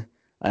Corbin.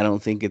 I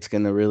don't think it's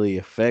going to really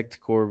affect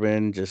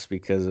Corbin just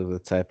because of the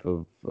type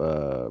of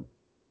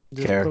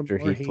just put character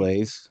more he heat.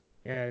 plays.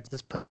 Yeah,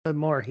 just put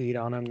more heat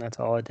on him. That's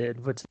all it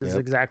did, which is Yep.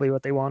 exactly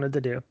what they wanted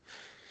to do.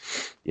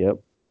 Yep.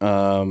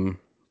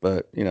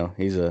 But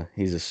he's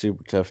a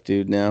super tough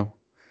dude now.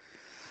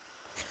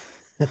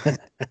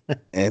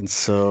 And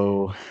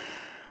so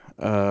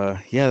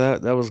yeah,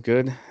 that was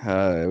good.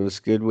 It was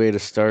a good way to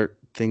start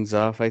things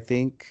off, I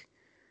think.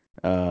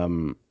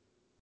 Um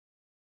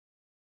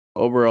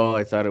Overall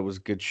I thought it was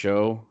a good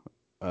show.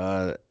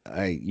 I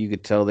you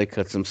could tell they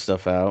cut some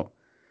stuff out.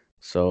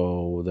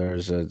 So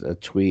there's a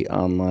tweet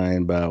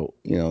online about,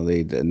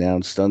 they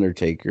announced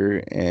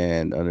Undertaker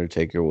and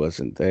Undertaker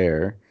wasn't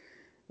there.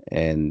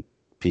 And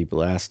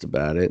people asked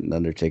about it, and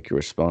Undertaker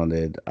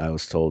responded, I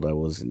was told I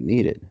wasn't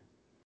needed.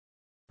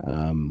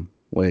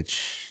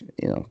 Which,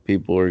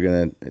 people are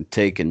going to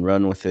take and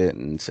run with it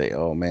and say,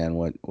 oh man,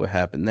 what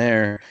happened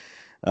there?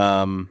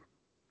 Um,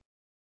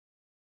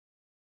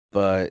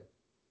 but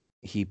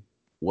he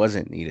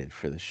wasn't needed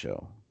for the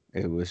show.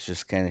 It was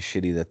just kind of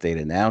shitty that they'd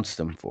announced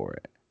him for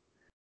it.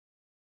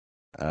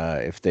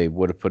 If they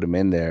would have put him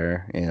in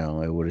there,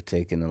 it would have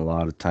taken a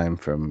lot of time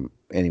from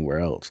anywhere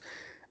else.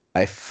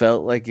 I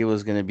felt like it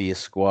was going to be a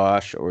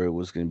squash or it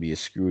was going to be a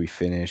screwy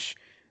finish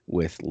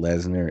with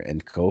Lesnar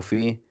and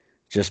Kofi,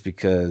 just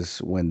because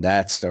when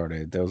that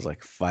started, there was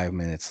like 5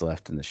 minutes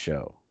left in the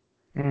show.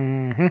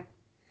 Mm-hmm.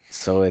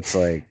 So it's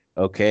like,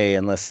 okay,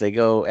 unless they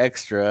go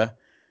extra,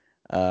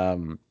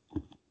 um,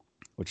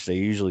 which they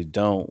usually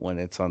don't when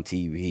it's on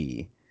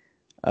TV,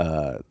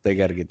 they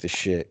got to get the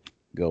shit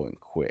going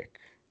quick.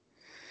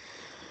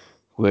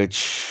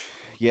 Which,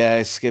 yeah,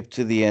 I skipped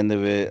to the end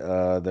of it.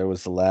 There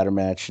was the ladder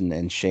match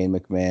and Shane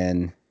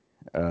McMahon,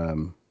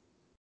 um,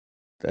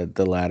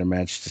 the ladder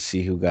match to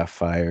see who got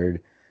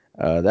fired.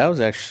 That was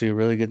actually a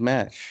really good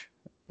match.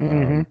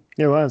 Mm-hmm.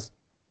 It was.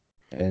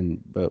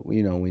 But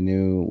we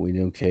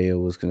knew KO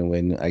was gonna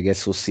win. I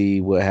guess we'll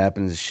see what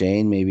happens to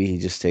Shane. Maybe he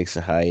just takes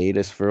a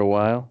hiatus for a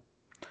while.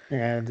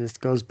 Yeah, it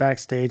just goes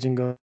backstage and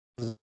goes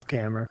off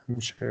camera, I'm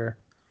sure.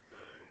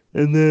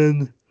 And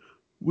then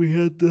we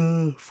had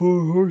the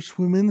Four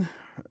Horsewomen,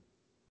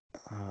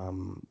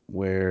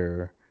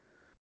 where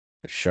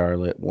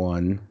Charlotte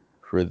won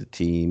for the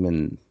team,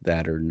 and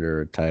that earned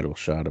her a title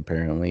shot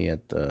apparently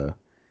at the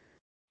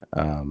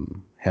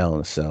Hell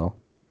in a Cell.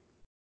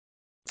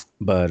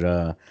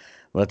 But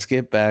let's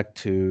get back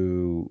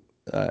to,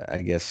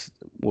 I guess,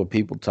 what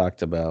people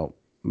talked about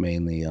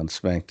mainly on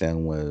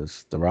SmackDown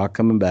was The Rock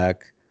coming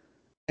back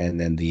and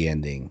then the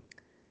ending,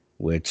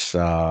 which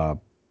saw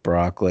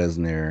Brock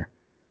Lesnar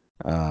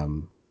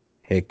um,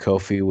 hit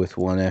Kofi with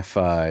one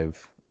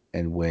F5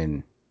 and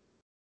win.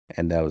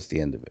 And that was the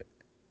end of it.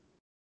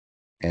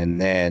 And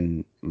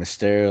then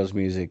Mysterio's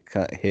music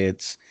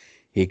hits.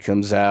 He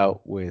comes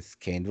out with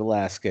Cain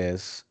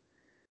Velasquez.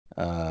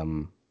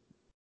 Um,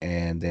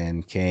 and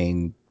then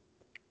Kane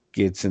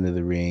gets into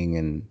the ring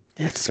and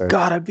It's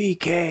gotta be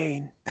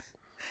Kane.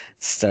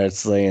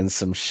 starts laying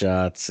some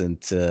shots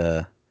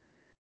into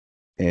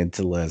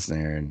into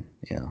Lesnar, and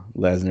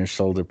Lesnar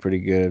sold it pretty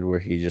good, where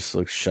he just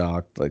looks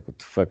shocked, like, "What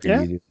the fuck are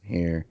Yeah, you doing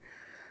here?"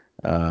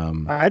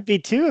 Um, I'd be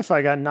too if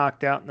I got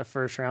knocked out in the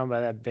first round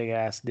by that big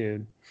ass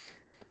dude.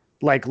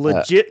 Like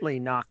uh, legitly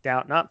knocked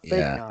out, not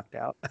fake yeah, knocked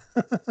out.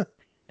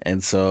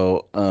 and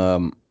so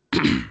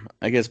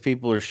I guess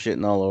people are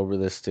shitting all over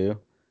this too.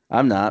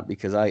 I'm not,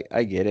 because I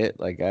get it.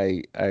 Like,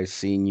 I've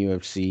seen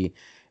UFC.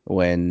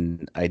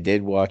 When I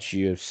did watch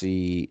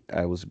UFC,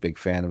 I was a big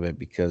fan of it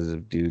because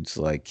of dudes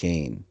like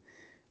Kane.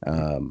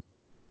 Um,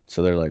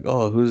 so they're like,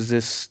 "Oh, who's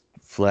this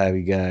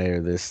flabby guy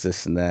or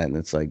this and that?" And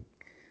it's like,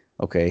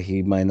 okay,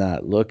 he might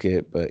not look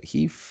it, but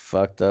he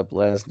fucked up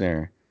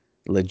Lesnar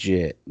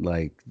legit,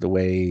 like the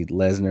way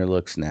Lesnar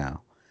looks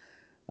now.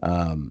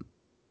 Um,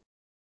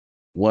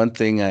 One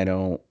thing I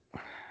don't,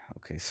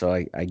 okay, so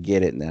I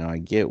get it now. I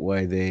get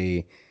why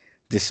they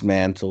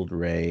dismantled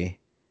Ray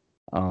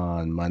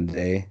on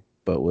Monday,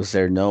 but was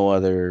there no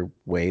other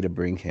way to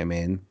bring him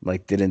in?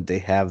 Like, didn't they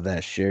have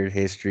that shared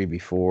history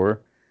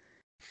before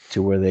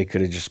to where they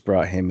could have just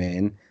brought him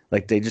in?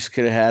 Like, they just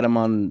could have had him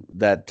on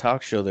that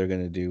talk show they're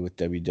going to do with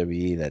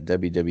WWE, that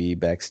WWE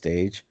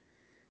backstage.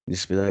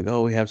 Just be like,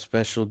 "Oh, we have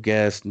special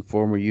guest and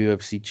former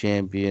UFC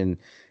champion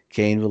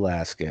Cain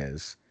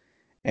Velasquez."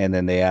 And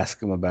then they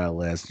ask him about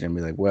Lesnar and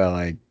be like, "Well,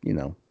 I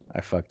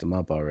fucked him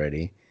up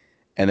already."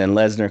 And then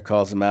Lesnar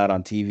calls him out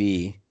on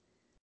TV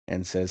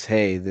and says,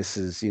 "Hey, this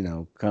is,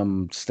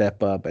 come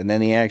step up." And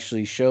then he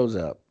actually shows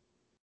up.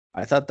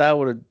 I thought that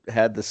would have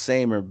had the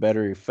same or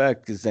better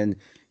effect, because then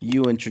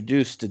you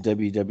introduced the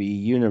WWE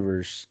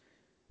Universe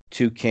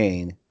to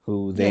Kane,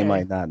 who they Yeah,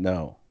 might not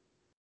know,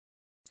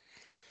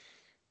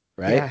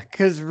 right? yeah,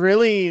 because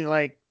really,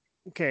 like,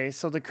 okay,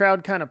 so the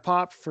crowd kind of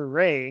popped for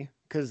Ray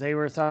because they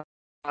were thought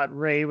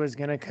Ray was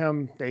gonna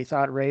come. They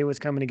thought Ray was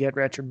coming to get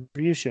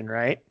retribution,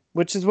 right?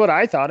 Which is what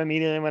I thought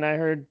immediately when I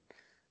heard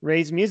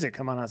Ray's music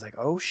come on. I was like,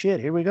 oh shit,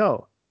 here we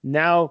go.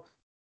 Now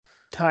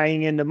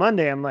tying into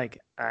Monday, I'm like,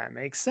 that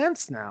makes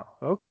sense now.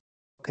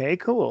 Okay,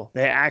 cool.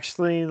 They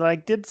actually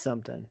like did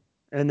something.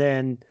 And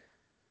then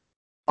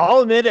I'll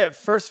admit at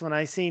first when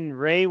I seen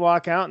Ray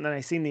walk out and then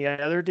I seen the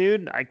other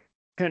dude, I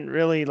couldn't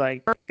really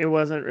like it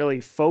wasn't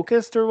really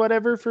focused or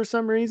whatever for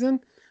some reason.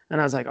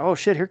 And I was like, oh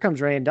shit, here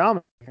comes Ray and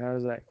Dominic. And I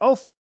was like, oh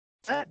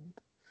that.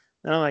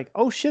 And I'm like,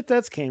 oh shit,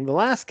 that's Cain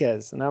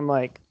Velasquez. And I'm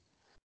like,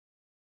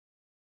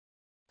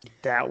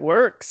 that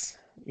works,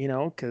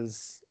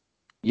 because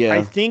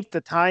I Yeah. think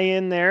the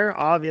tie-in there,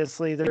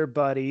 obviously they're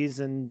buddies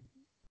and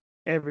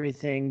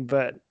everything,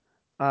 but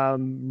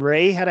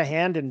Ray had a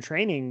hand in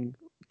training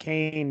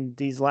Cain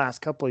these last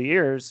couple of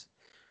years,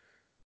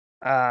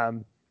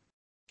 um,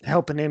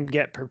 helping him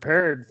get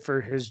prepared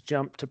for his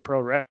jump to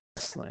pro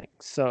wrestling.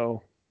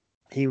 So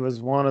he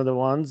was one of the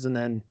ones, and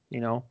then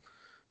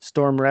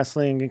Storm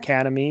Wrestling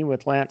Academy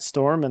with Lance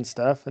Storm and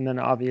stuff, and then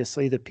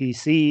obviously the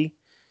PC,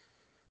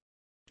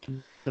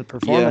 the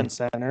Yeah. Performance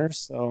Center.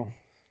 So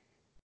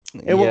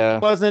it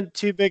Yeah. wasn't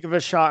too big of a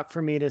shock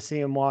for me to see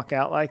him walk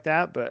out like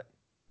that, but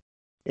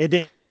it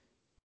didn't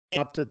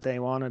up that they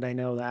wanted. I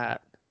know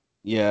that.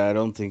 Yeah, I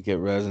don't think it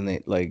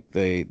resonate. Like,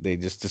 they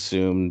just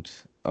assumed,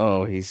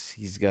 "Oh,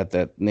 he's got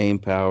that name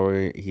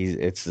power.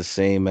 It's the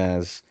same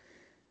as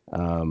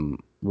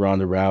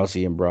Ronda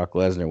Rousey and Brock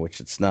Lesnar," which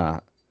it's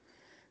not.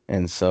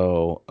 And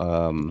so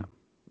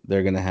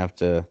they're gonna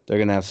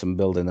have some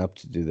building up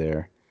to do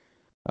there.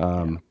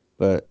 Yeah.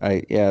 But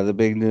the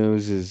big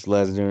news is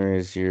Lesnar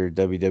is your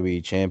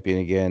WWE champion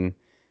again.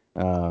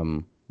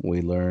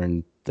 We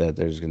learned that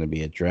there's gonna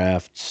be a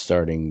draft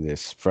starting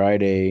this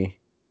Friday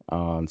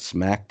on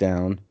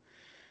Smackdown.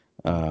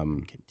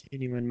 Um,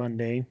 Continuing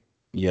Monday.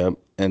 Yep.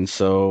 And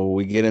so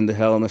we get into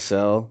Hell in a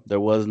Cell. There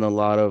wasn't a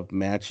lot of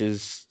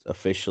matches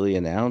officially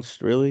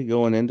announced, really,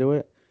 going into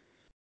it.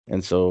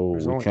 And so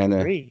There's we only kind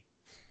of, three.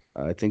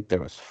 I think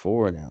there was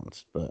four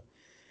announced, but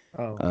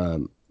Oh,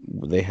 um,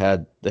 they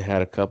had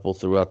a couple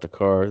throughout the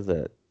card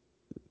that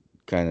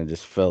kind of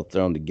just felt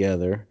thrown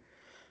together.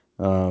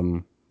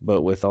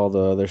 But with all the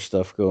other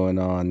stuff going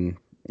on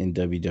in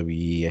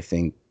WWE, I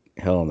think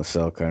Hell in a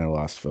Cell kind of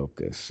lost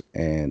focus.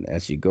 And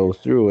as you go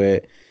through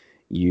it,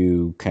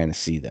 you kind of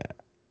see that.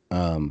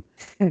 Um,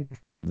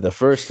 the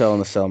first Hell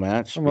in a Cell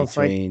match almost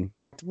like between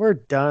we're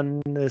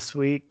done this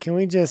week. Can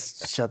we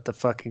just shut the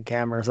fucking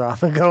cameras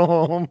off and go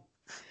home?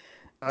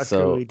 What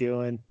are so we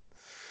doing?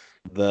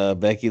 the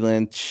Becky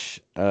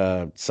Lynch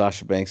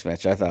Sasha Banks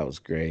match, I thought was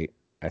great.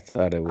 I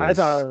thought it I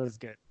thought was it was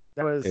good.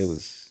 it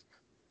was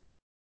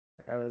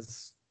That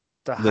was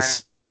the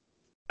this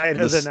highlight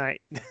of the this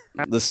night.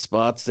 the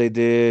spots they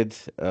did,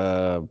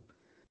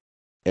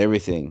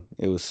 everything.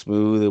 It was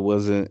smooth. It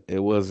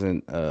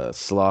wasn't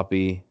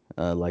sloppy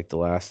like the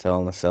last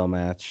Hell in a Cell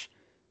match.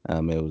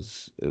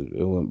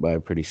 It went by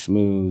pretty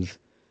smooth.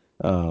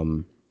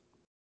 Um,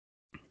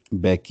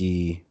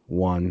 Becky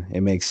won.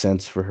 It makes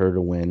sense for her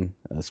to win,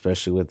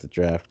 especially with the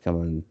draft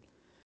coming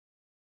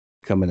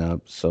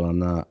up. So I'm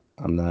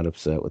not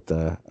upset with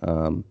that.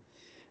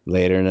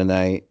 Later in the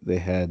night, they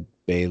had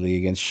Bailey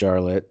against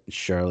Charlotte.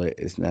 Charlotte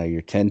is now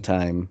your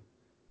 10-time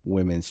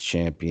women's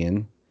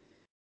champion.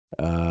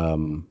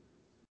 Um,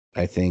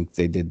 I think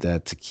they did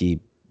that to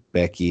keep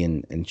Becky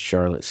and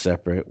Charlotte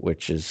separate,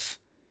 which is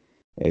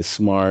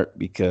smart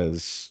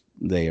because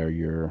they're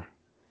your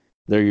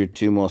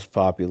two most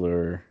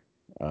popular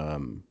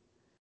um,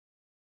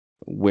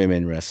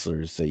 women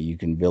wrestlers that you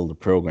can build a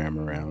program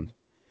around.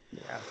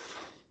 Yeah.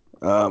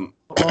 Um,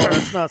 Well,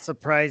 it's not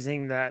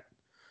surprising that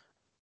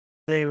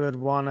they would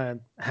want to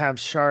have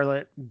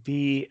Charlotte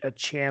be a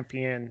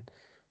champion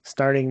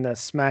starting the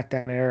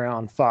SmackDown era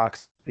on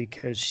Fox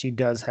because she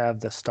does have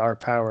the star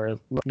power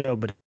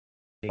nobody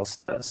else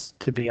does,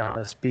 to be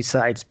honest,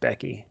 besides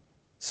Becky.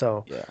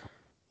 So yeah,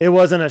 it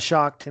wasn't a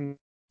shock to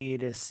me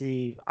to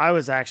see. I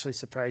was actually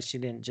surprised she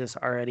didn't just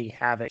already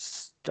have it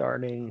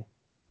yeah.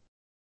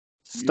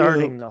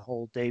 starting the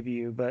whole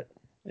debut, but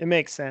it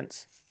makes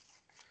sense.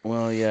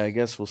 Well, yeah, I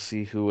guess we'll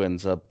see who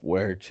ends up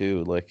where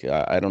too. Like,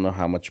 I don't know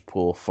how much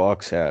pull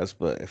Fox has,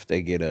 but if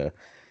they get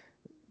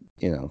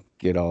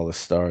get all the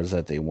stars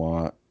that they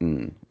want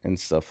and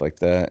stuff like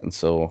that, and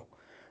so,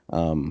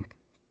 um,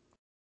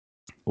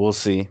 we'll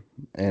see.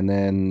 And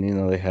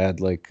then they had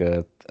like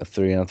a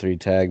 3-on-3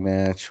 tag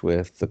match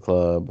with the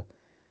club,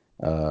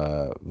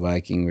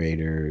 Viking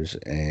Raiders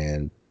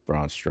and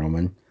Braun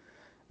Strowman.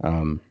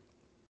 Um,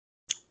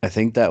 I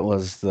think that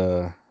was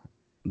the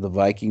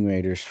Viking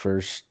Raiders'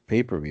 first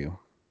pay-per-view.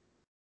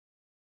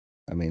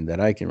 I mean, that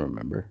I can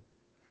remember.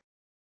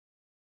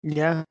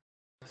 Yeah,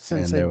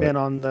 since And they've been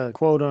on the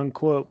quote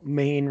unquote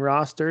main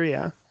roster,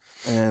 yeah.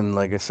 and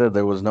like I said,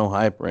 there was no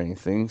hype or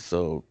anything.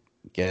 So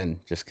again,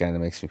 just kind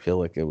of makes me feel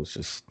like it was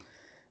just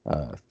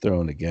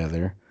thrown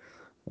together.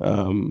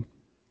 Um,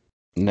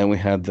 and then we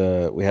had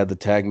the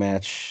tag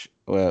match,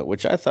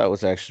 which I thought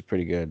was actually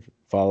pretty good.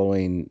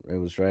 Following, it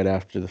was right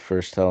after the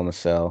first Hell in a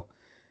Cell,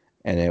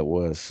 and it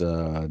was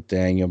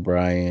Daniel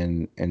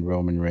Bryan and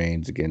Roman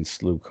Reigns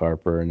against Luke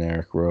Harper and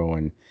Eric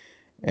Rowan,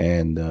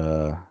 and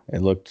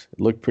it looked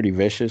pretty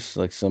vicious.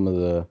 Like some of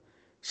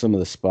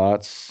the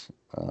spots.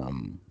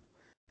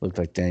 Looked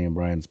like Daniel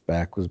Bryan's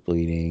back was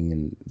bleeding,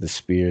 and the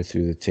spear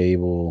through the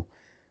table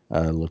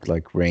looked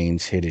like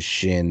Reigns hit his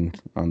shin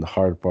on the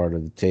hard part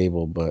of the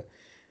table. But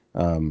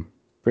um,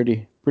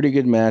 pretty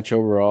good match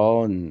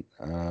overall, and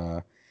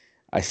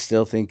I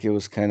still think it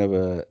was kind of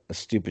a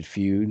stupid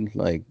feud.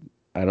 Like,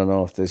 I don't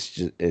know if this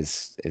just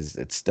is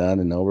it's done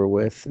and over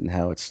with, and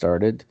how it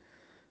started.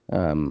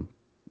 Um,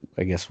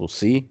 I guess we'll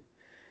see.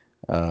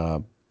 Uh,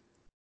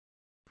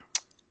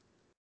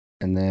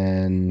 and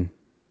then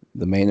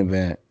the main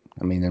event.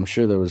 I mean, I'm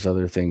sure there was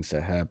other things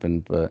that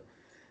happened, but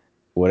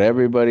what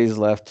everybody's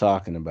left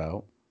talking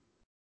about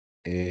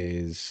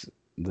is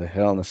the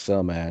Hell in a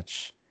Cell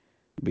match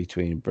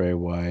between Bray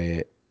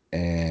Wyatt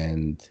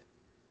and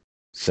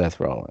Seth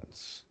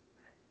Rollins.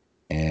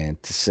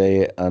 And to say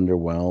it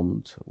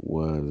underwhelmed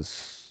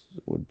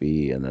would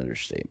be an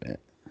understatement.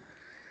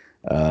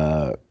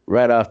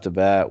 Right off the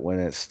bat, when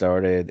it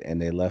started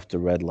and they left the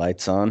red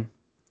lights on,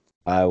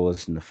 I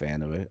wasn't a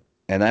fan of it.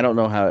 And I don't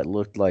know how it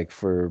looked like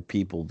for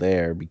people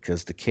there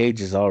because the cage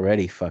is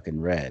already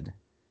fucking red.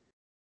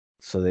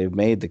 So they've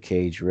made the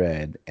cage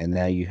red, and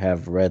now you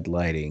have red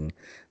lighting.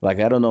 Like,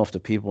 I don't know if the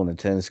people in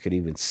attendance could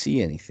even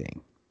see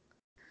anything.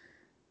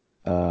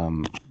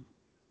 Um,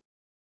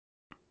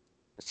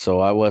 so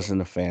I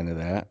wasn't a fan of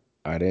that.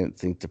 I didn't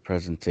think the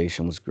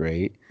presentation was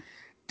great.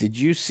 Did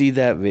you see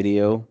that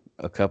video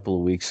a couple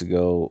of weeks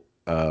ago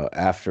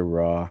after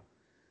Raw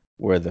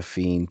where the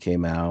Fiend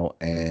came out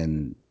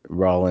and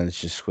Rollins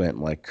just went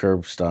like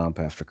curb stomp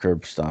after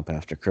curb stomp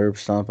after curb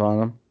stomp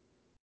on him?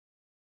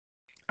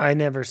 I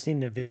never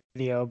seen the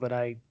video, but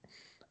I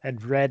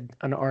had read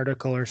an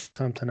article or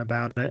something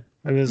about it.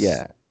 It was,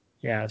 Yeah,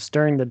 yeah, it's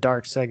during the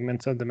dark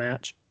segments of the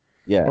match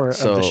yeah. or of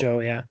the So show.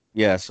 Yeah.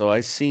 yeah, so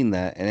I seen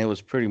that, and it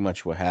was pretty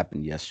much what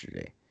happened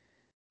yesterday.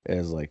 It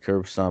was like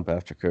curb stomp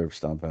after curb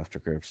stomp after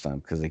curb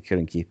stomp because they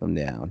couldn't keep him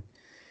down.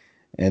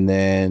 And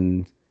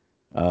then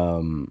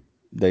um,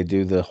 they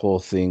do the whole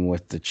thing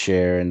with the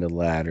chair and the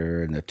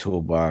ladder and the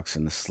toolbox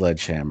and the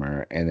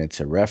sledgehammer, and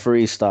it's a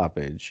referee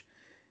stoppage.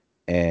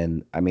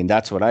 And I mean,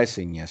 that's what I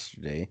seen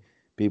yesterday.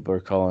 People are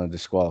calling it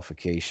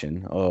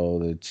disqualification.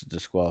 Oh, it's a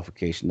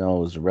disqualification. No,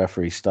 it was a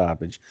referee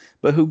stoppage.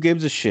 But who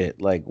gives a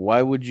shit? Like,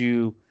 why would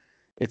you?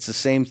 It's the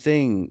same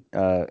thing,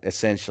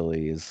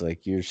 essentially. It's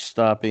like you're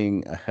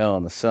stopping a Hell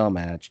in a Cell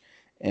match,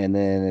 and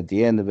then at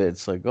the end of it,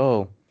 it's like,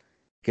 oh,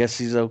 guess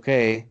he's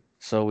okay.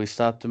 So we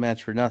stopped the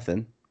match for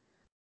nothing.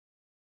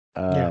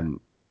 Yeah.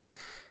 Um,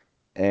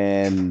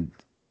 and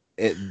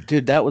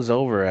dude, that was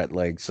over at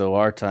like so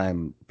our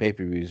time pay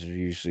per views are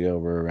usually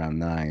over around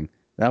 9.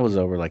 That was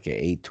over like at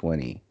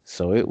 8:20.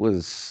 So it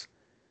was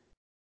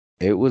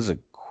a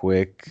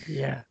quick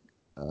Yeah.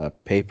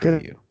 pay per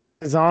view.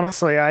 Because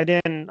honestly, I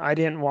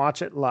didn't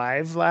watch it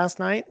live last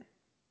night.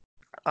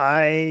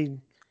 I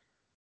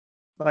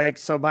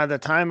so by the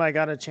time I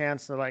got a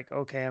chance to like,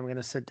 okay, I'm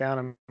gonna sit down,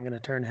 I'm gonna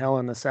turn Hell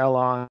in the Cell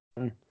on.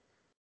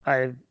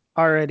 I've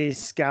already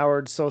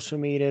scoured social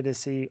media to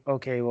see,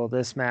 okay, well,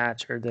 this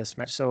match or this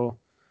match. So,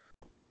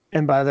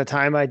 and by the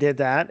time I did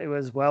that, it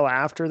was well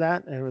after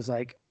that. And it was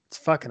like, it's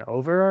fucking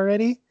over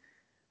already.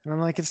 And I'm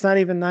like, it's not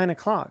even 9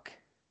 o'clock.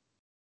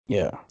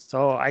 Yeah.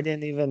 So I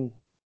didn't even,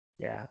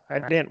 I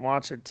didn't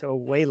watch it till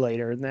way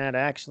later than that,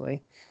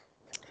 actually.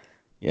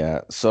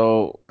 Yeah.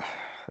 So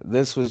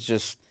this was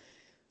just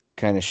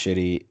kind of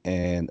shitty,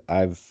 and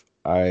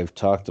I've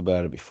talked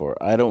about it before.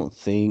 I don't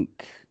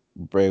think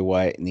Bray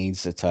Wyatt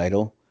needs the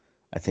title.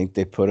 I think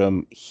they put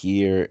him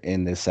here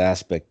in this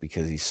aspect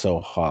because he's so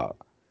hot.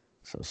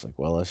 So it's like,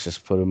 well, let's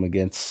just put him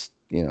against,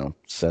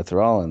 Seth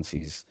Rollins.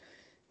 He's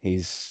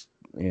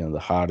the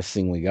hottest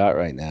thing we got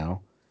right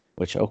now.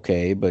 Which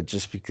okay, but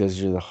just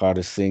because you're the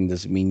hottest thing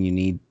doesn't mean you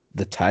need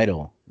the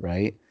title,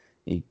 right?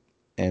 He,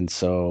 and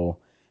so,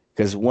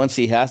 because once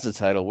he has the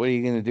title, what are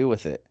you going to do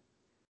with it?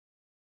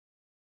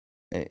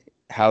 Eh,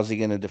 How's he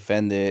going to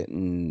defend it,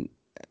 and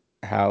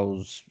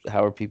how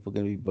are people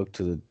going to be booked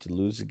to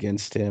lose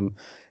against him?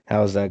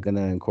 How is that going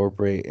to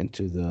incorporate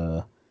into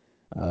the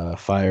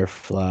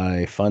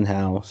Firefly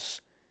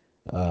Funhouse?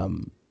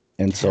 Um,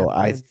 and Yeah, so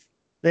I,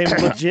 they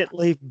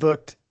legitly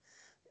booked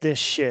this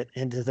shit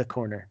into the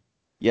corner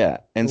yeah,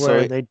 and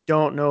where so they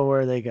don't know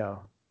where they go.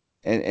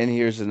 and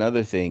here's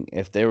another thing: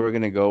 if they were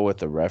going to go with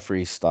the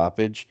referee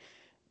stoppage,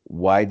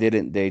 why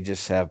didn't they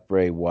just have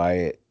Bray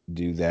Wyatt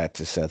do that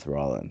to Seth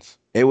Rollins?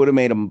 It would have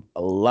made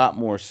a lot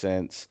more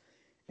sense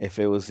if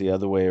it was the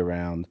other way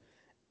around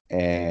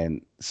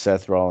and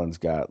Seth Rollins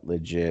got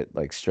legit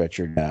like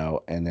stretchered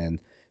out, and then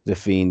the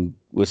Fiend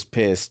was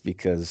pissed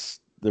because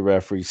the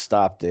referee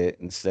stopped it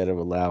instead of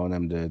allowing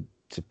him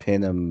to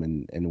pin him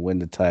and win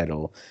the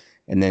title,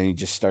 and then he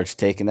just starts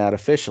taking out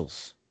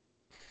officials.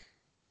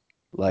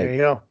 There Like you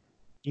go.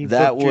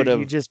 that would You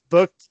have. just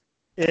booked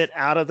it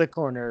out of the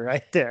corner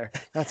right there.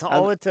 That's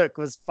all it took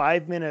was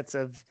 5 minutes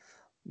of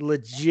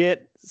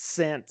legit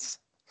sense.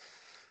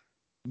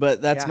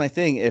 But that's Yeah. my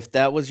thing. If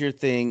that was your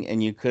thing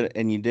and you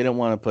didn't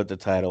want to put the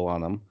title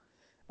on him,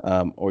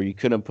 or you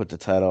couldn't put the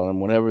title on him,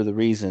 whatever the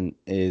reason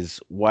is,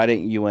 why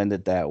didn't you end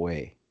it that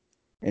way?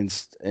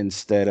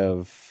 Instead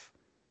of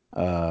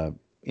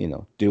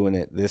doing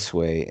it this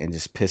way and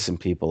just pissing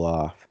people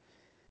off.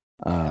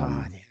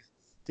 God,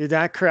 dude,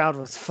 that crowd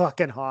was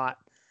fucking hot.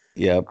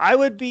 Yep. I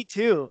would be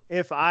too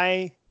if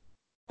I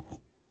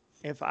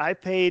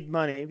paid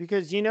money,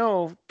 because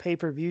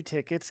pay-per-view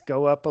tickets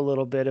go up a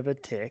little bit of a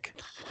tick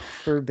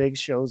for big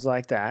shows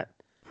like that.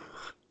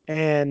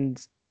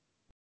 And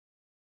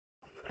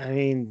I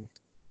mean,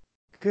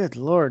 good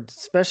Lord,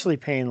 especially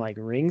paying like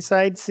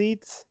ringside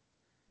seats.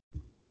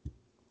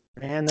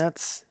 Man,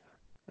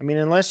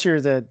 unless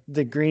you're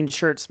the green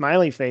shirt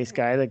smiley face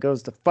guy that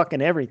goes to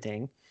fucking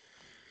everything.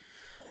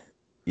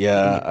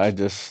 Yeah,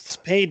 It's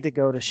paid to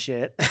go to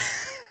shit.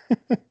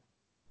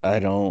 I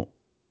don't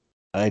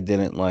I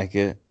didn't like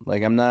it.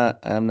 Like I'm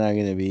not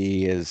gonna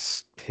be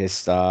as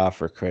pissed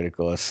off or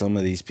critical as some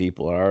of these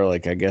people are.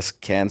 Like I guess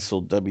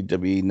canceled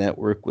WWE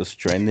Network was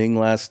trending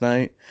last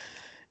night.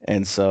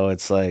 And so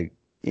it's like,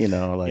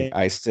 like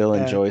I still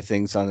Yeah, enjoy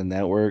things on the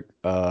network.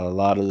 A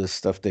lot of the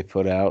stuff they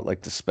put out,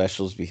 like the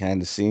specials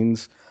behind the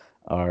scenes,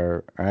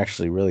 are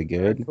actually really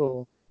very good.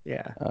 cool.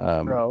 Yeah,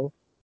 Um, bro.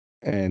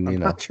 and I'm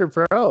not your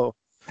bro.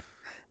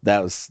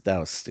 that was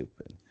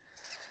stupid.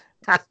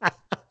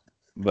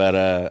 But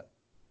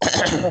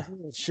The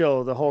whole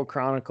show, the whole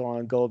chronicle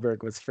on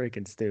Goldberg was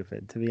freaking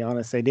stupid. To be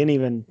honest, they didn't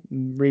even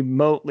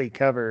remotely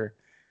cover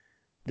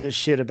this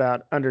shit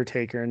about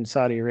Undertaker in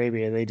Saudi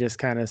Arabia. They just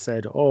kind of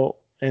said, "Oh,"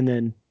 and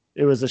then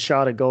it was a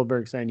shot of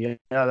Goldberg saying, "Yeah,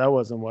 that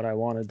wasn't what I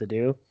wanted to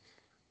do."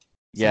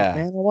 It's like, yeah,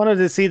 man, I wanted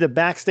to see the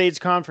backstage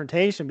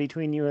confrontation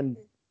between you and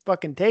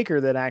fucking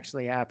Taker that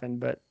actually happened,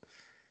 but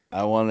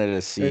I wanted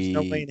to there's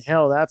no way in see.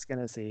 hell that's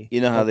gonna see.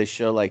 You know how they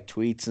show like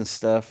tweets and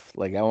stuff.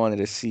 Like I wanted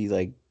to see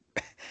like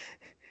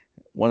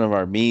one of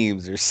our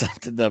memes or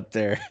something up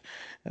there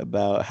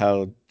about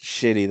how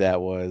shitty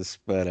that was.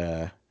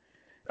 But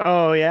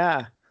Oh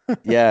yeah,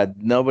 yeah,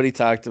 nobody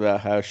talked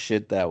about how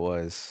shit that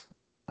was.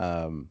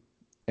 Um,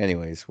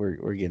 anyways,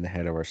 we're getting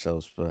ahead of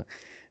ourselves, but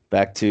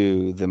back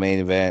to the main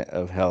event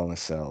of Hell in a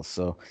Cell.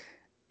 So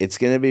it's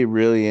gonna be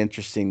really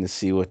interesting to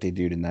see what they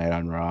do tonight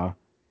on Raw,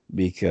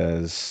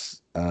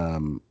 because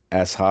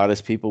as hot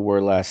as people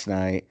were last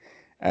night,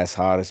 as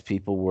hot as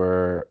people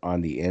were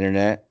on the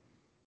internet,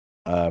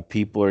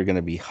 people are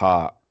gonna be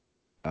hot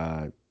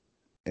uh,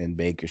 in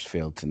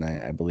Bakersfield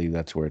tonight. I believe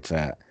that's where it's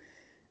at.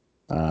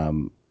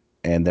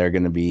 And they're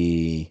gonna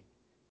be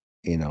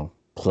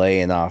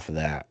playing off of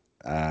that.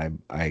 I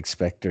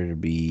expect there to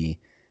be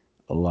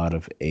a lot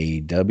of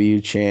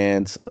AEW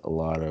chants, a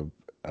lot of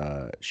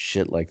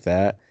shit like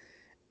that.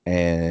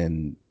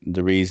 And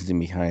the reason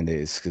behind it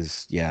is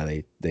because yeah,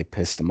 they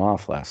pissed them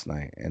off last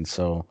night, and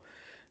so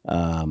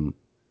um,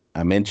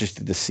 I'm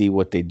interested to see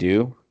what they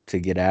do to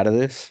get out of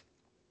this.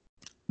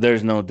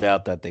 There's no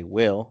doubt that they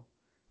will.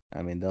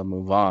 I mean, they'll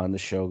move on. The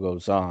show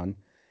goes on.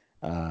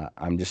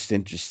 I'm just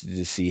interested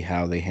to see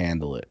how they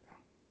handle it.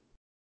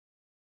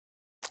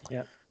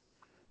 yeah.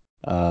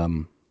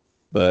 Um,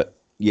 but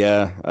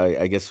yeah,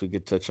 I guess we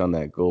could touch on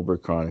that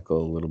Goldberg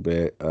Chronicle a little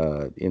bit.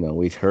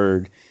 We've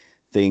heard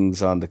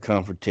things on the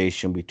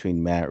confrontation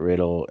between Matt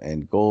Riddle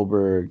and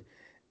Goldberg,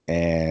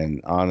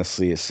 and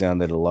honestly, it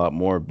sounded a lot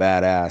more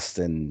badass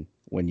than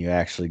when you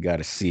actually got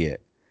to see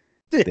it.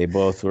 They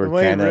both The were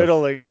way kind of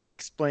Riddle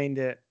explained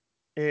it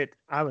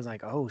I was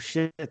like, oh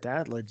shit,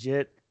 that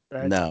legit.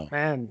 That's no,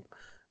 man.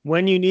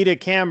 When you need a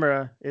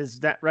camera, is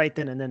that right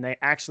then? And then they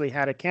actually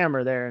had a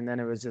camera there, and then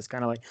it was just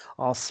kind of like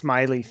all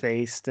smiley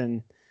faced,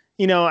 and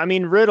I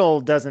mean,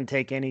 Riddle doesn't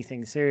take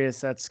anything serious.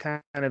 That's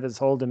kind of his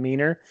whole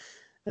demeanor,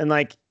 and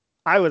like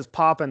I was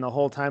popping the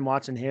whole time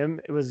watching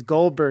him. It was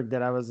Goldberg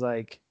that I was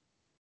like,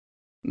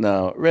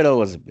 no. Riddle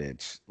was a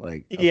bitch.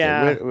 Like, okay,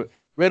 yeah,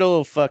 Riddle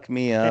will fuck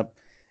me up,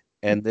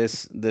 and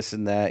this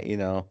and that, you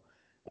know.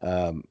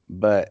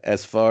 But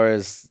as far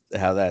as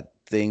how that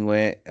thing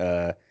went,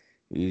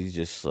 he's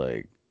just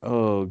like,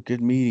 oh,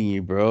 good meeting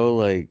you, bro.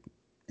 Like,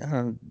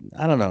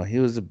 I don't know. He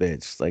was a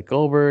bitch. Like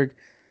Goldberg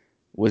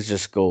was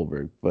just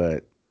Goldberg,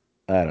 but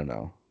I don't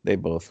know. They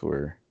both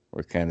were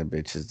kind of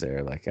bitches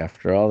there. Like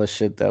after all the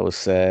shit that was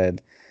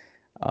said,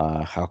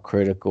 how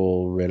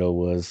critical Riddle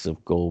was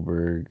of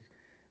Goldberg,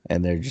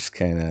 and they're just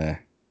kind of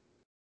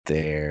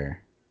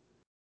there.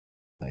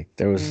 Like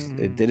it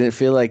mm, didn't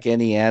feel like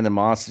any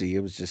animosity.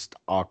 It was just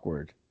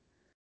awkward.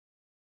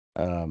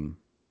 Um,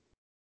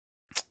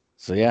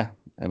 so yeah,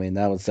 I mean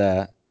that was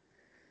that.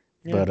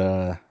 yeah, But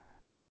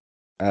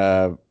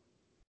uh,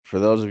 for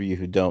those of you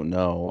who don't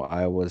know,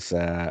 I was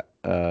at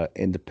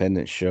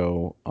independent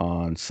show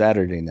on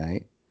Saturday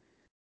night.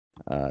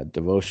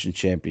 Devotion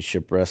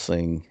Championship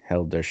Wrestling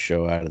held their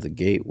show out of the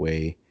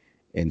Gateway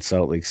in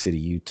Salt Lake City,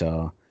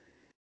 Utah,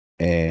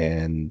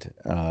 and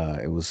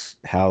it was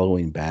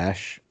Halloween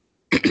Bash.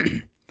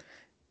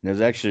 And it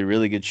was actually a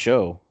really good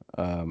show.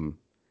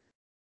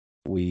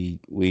 We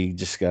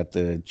just got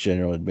the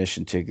general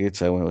admission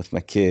tickets. I went with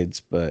my kids,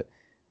 but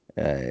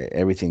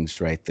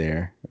everything's right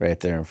there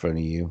in front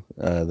of you.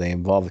 They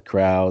involved the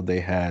crowd.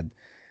 They had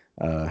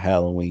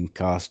Halloween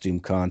costume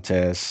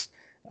contests.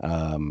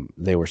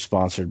 They were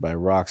sponsored by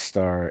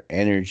Rockstar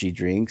Energy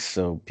Drinks,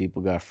 so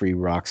people got free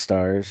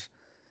Rockstars.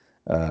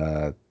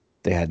 Uh,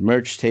 they had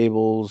merch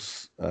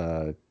tables.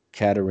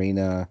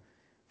 Katarina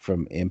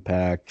from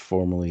Impact,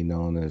 formerly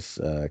known as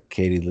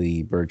Katie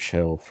Lee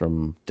Birchhill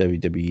from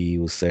WWE,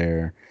 was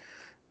there.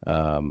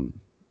 Um,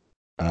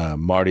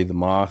 Marty the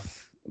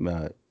Moth,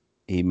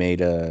 he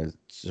made a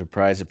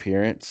surprise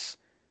appearance.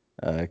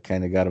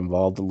 Kind of got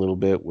involved a little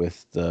bit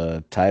with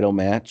the title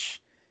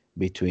match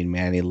between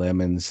Manny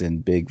Lemons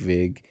and Big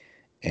Vig.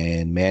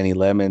 And Manny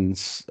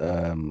Lemons,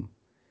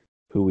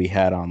 who we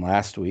had on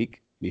last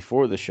week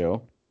before the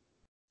show,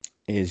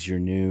 is your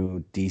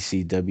new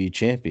DCW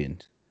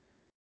champion.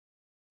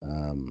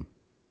 Um,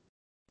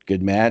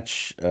 Good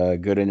match,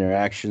 good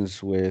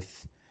interactions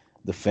with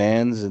the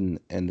fans and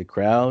the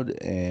crowd,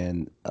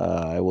 and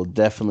I will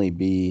definitely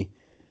be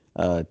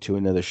to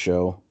another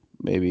show.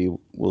 Maybe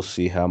we'll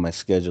see how my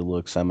schedule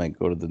looks. I might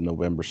go to the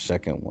November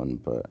 2nd one,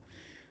 but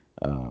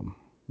um,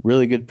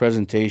 really good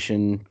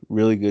presentation,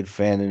 really good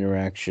fan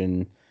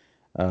interaction.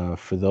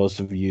 For those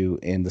of you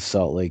in the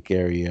Salt Lake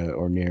area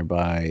or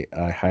nearby,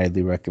 I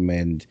highly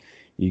recommend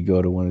you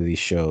go to one of these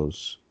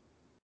shows.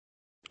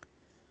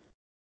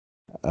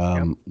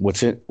 yep.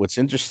 What's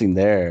interesting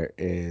there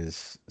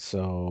is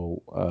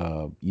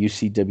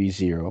UCW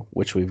Zero,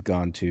 which we've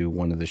gone to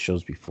one of the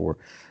shows before.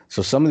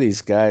 So some of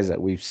these guys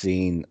that we've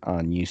seen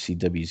on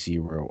UCW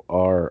Zero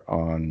are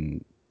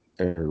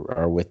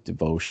with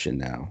Devotion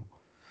now.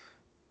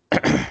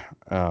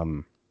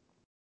 um,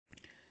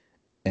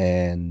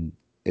 and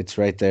it's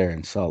right there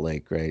in Salt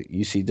Lake, right?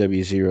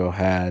 UCW Zero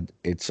had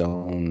its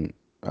own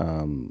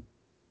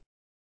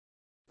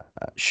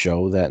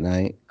show that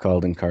night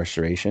called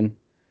Incarceration,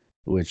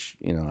 which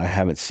I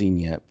haven't seen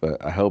yet,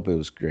 but I hope it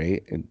was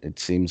great. It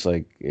seems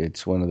like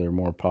it's one of their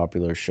more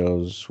popular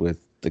shows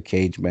with the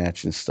cage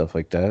match and stuff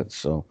like that.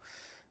 So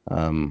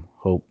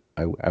hope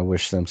I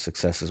wish them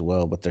success as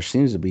well. But there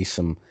seems to be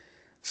some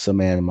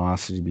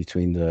animosity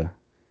between the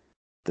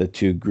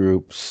two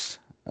groups.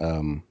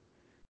 Um,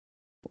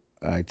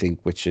 I think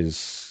which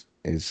is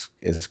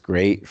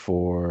great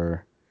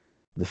for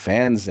the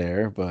fans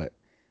there, but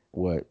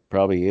what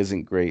probably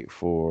isn't great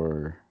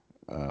for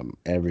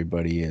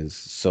everybody is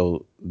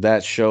so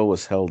that show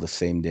was held the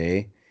same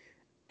day,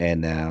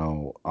 and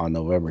now on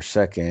November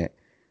 2nd,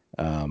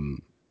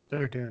 um,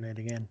 They're doing it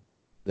again,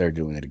 they're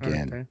doing it aren't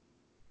again.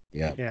 they?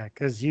 Yeah, Yeah,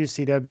 because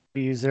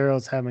UCW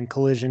Zero's having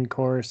Collision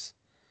Course.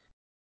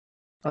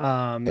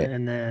 it,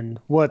 And then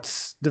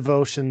what's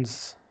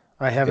Devotions?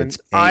 it's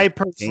I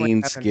personally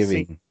haven't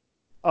seen. Painsgiving,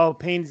 Oh,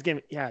 Pain's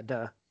Giving. Yeah,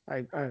 duh.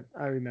 I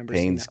remember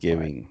seeing that part.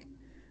 Painsgiving,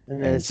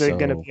 And then and is it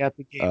going to so be at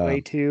the uh,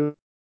 Gateway too?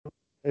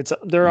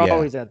 They're yeah,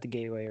 always at the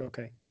Gateway.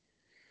 Okay.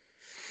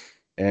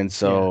 and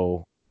Yeah.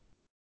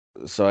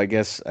 so I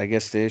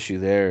guess the issue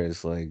there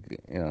is like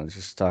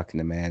just talking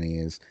to Manny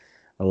is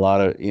a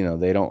lot of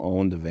they don't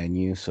own the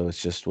venue, so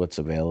it's just what's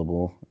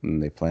available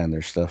and they plan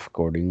their stuff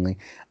accordingly.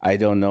 I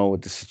don't know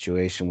what the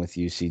situation with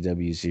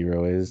UCW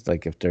Zero is,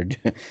 like if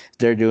if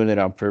they're doing it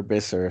on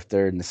purpose or if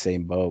they're in the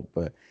same boat,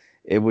 but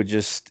it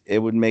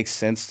would make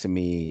sense to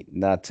me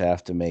not to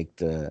have to make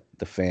the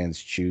fans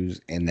choose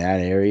in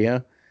that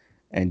area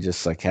and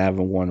just like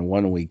having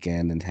one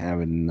weekend and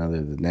having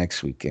another the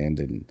next weekend,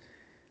 and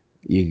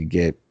you could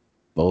get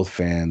both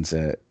fans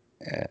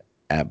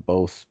at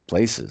both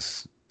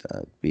places.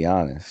 To be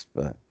honest,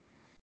 but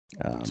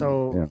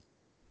So you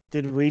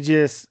did we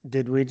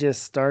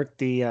just start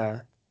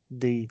the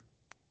the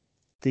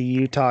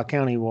Utah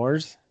County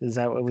Wars? Is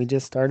that what we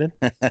just started?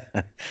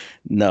 know,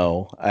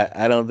 no,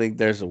 I don't think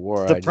there's a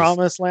war. The I just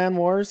Promised Land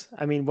Wars?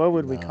 I mean, what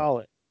would we no, call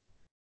it?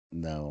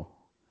 no.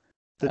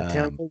 The Um,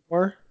 Temple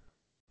War?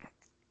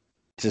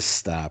 just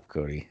stop,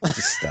 Cody.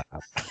 Just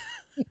stop.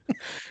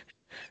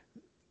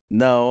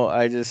 No,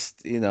 I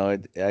just,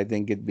 I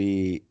think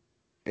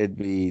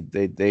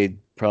they'd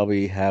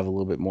probably have a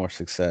little bit more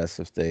success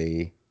if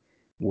they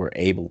were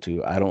able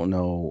to. I don't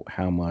know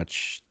how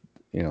much,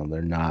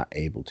 they're not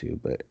able to,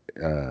 but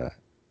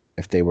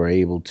if they were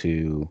able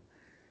to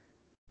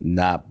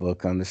not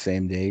book on the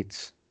same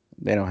dates,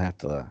 they don't have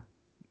to,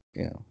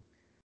 you know,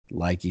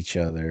 like each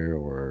other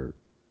or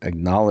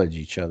acknowledge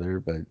each other,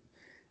 but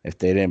if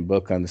they didn't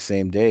book on the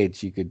same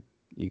dates, you could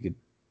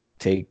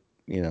take,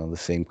 the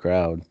same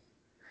crowd.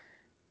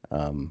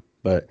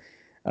 But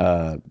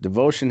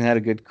Devotion had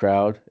a good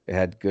crowd. It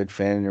had good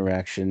fan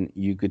interaction.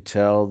 You could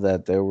tell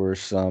that there were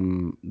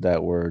some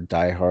that were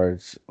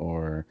diehards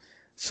or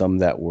some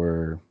that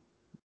were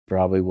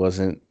probably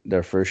wasn't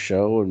their first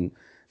show and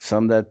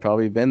some that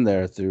probably been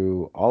there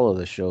through all of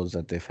the shows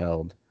that they've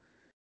held.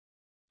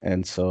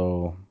 And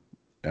so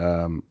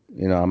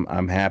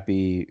I'm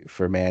happy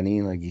for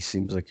Manny. Like he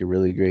seems like a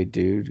really great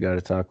dude. Got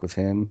to talk with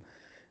him.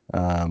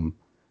 Um,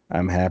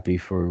 I'm happy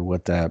for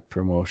what that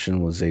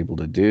promotion was able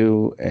to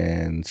do,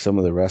 and some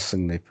of the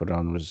wrestling they put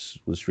on was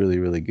really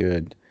really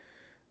good.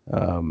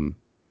 Um,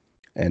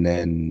 and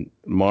then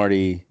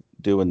Marty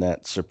doing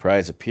that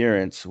surprise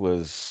appearance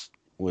was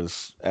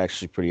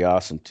actually pretty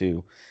awesome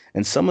too.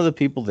 And some of the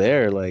people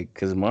there, like,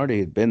 because Marty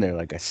had been there,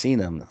 like I seen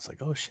him, and I was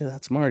like, oh shit,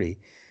 that's Marty.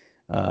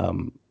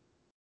 Um,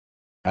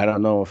 I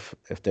don't know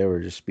if they were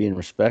just being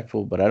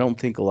respectful, but I don't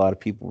think a lot of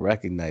people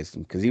recognized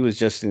him because he was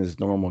just in his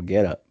normal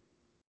getup.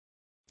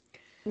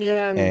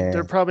 Yeah, and they're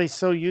And probably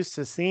so used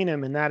to seeing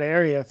him in that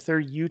area. If they're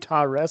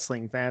Utah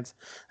wrestling fans,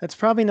 that's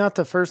probably not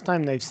the first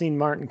time they've seen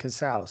Martin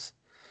Casals.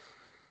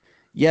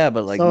 yeah,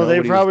 but like So they nobody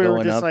was probably were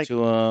going just up like,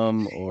 to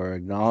him or it's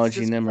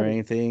acknowledging just him or Marty.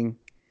 anything.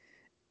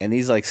 And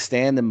he's like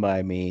standing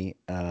by me,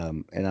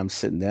 and I'm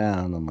sitting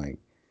down. I'm like,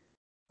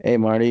 "Hey,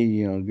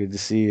 Marty, good to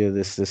see you.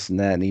 This, and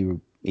that."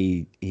 And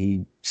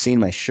he seen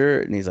my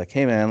shirt, and he's like,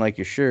 "Hey, man, I like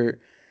your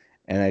shirt."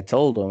 And I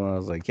told him, I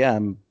was like, "Yeah,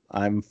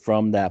 I'm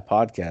from that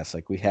podcast.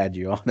 Like we had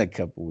you on a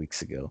couple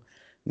weeks ago."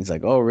 And he's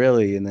like, "Oh,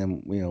 really?" And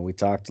then we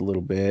talked a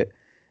little bit.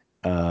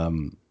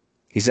 Um,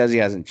 he says he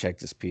hasn't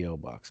checked his PO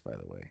box, by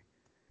the way.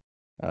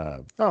 Uh,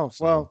 Oh,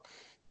 so well,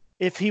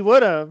 if he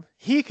would have,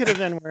 he could have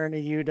been wearing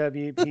a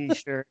UWP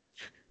shirt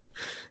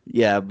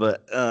yeah,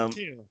 but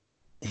too.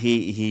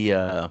 he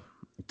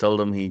told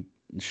him he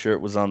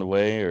shirt was on the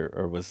way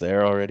or was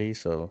there already,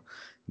 so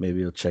maybe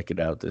he'll check it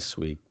out this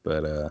week.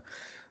 But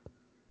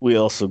we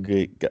also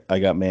I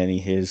got Manny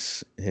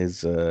his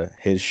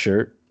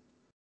shirt,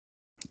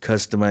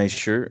 customized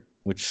shirt,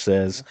 which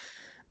says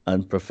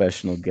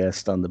unprofessional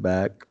guest on the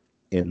back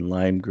in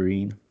lime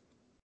green,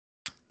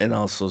 and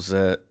also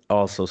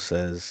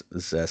says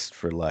zest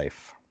for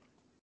life.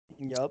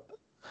 Yep.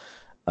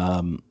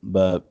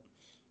 But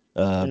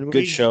And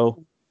good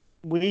show.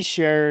 we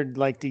shared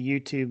like the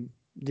YouTube.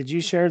 Did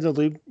you share the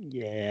loop?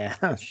 Yeah,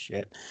 oh,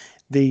 shit.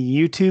 The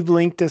YouTube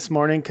link this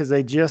morning because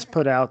they just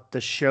put out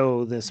the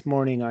show this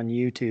morning on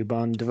YouTube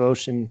on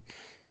Devotion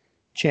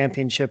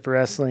Championship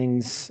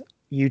Wrestling's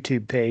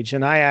YouTube page,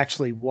 and I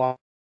actually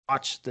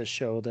watched the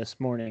show this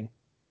morning.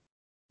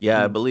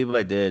 Yeah, I believe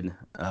I did.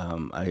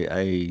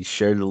 I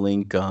shared the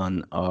link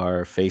on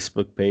our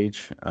Facebook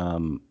page.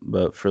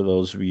 But for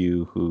those of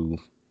you who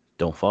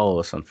don't follow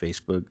us on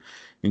Facebook,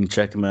 you can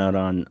check them out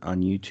on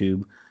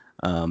YouTube.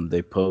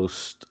 They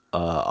post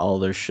all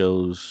their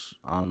shows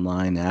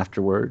online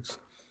afterwards.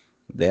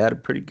 They had a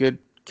pretty good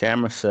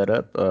camera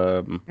setup.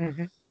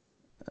 Mm-hmm.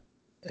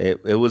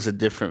 It was a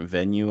different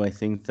venue, I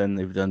think, than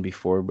they've done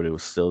before, but it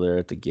was still there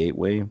at the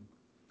Gateway.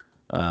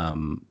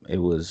 It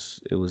was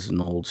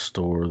an old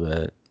store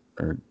that,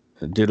 or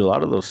dude, a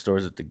lot of those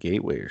stores at the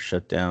Gateway are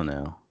shut down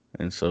now,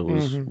 and so it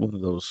was Mm-hmm.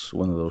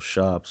 one of those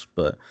shops.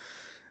 But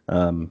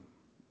um,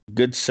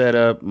 good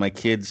setup. My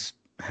kids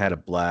had a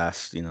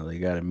blast. They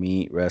got to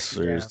meet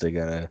wrestlers. Yeah. They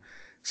got to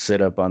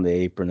sit up on the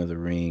apron of the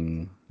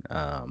ring.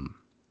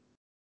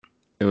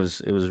 It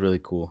was really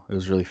cool. It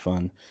was really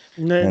fun,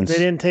 No, and they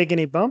didn't take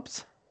any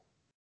bumps.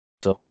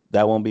 so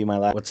that won't be my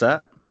last. What's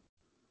that?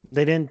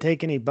 They didn't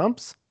take any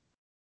bumps.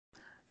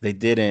 They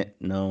didn't.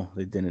 No,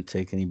 they didn't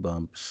take any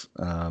bumps.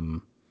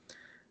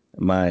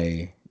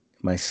 My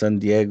my son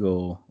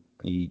Diego,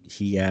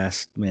 he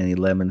asked Manny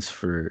Lemons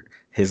for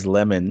his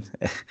lemon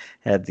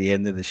at the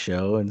end of the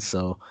show, and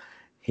so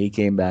he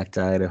came back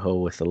to Idaho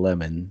with a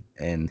lemon,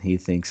 and he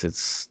thinks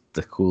it's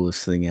the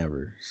coolest thing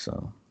ever.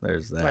 So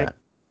there's Like that.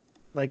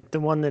 like the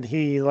one that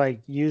he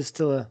like used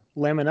to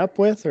lemon up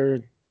with,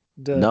 or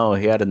the No,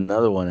 he had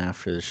another one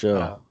after the show.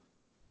 oh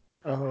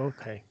oh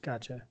okay,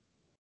 gotcha.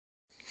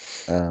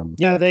 Um,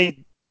 Yeah,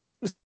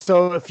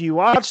 So if you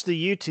watch the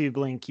YouTube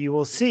link, you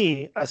will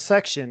see a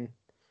section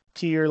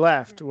to your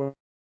left where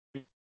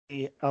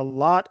a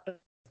lot of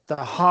the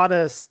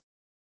hottest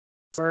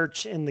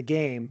merch in the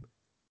game,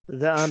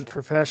 the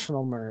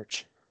Unprofessional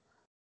merch,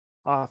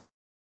 off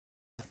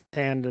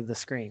the end of the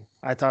screen.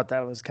 I thought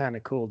that was kind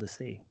of cool to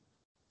see.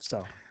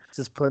 So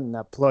just putting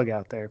that plug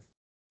out there.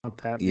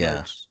 That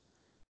merch.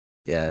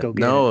 Yeah. Go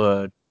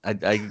get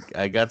it.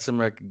 I got some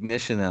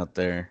recognition out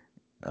there.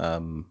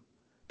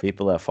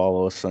 People that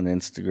follow us on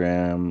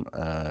Instagram.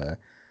 I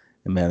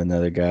met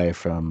another guy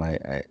from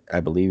I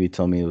believe he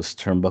told me it was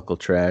Turnbuckle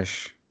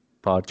Trash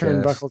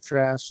podcast. Turnbuckle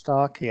Trash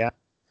Talk. Yeah.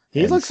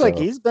 He And looks like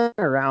so- he's been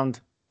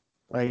around.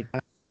 Like,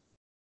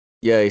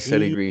 Yeah, he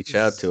said he'd reach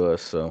out he's- to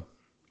us. So,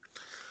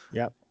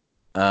 yep.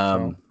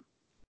 but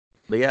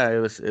yeah, it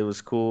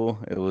was cool.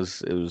 It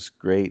was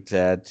great to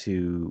add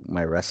to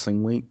my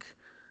wrestling week.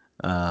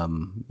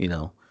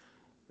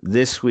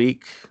 This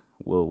week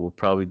we'll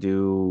probably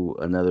do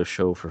another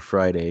show for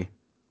Friday.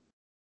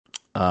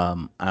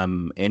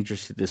 I'm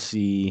interested to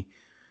see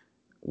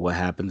what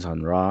happens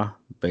on Raw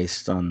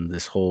based on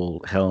this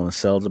whole Hell in a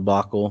Cell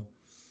debacle.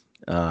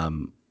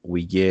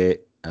 We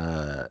get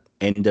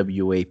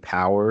NWA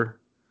Power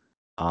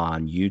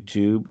on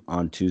YouTube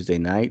on Tuesday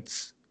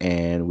nights,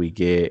 and we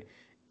get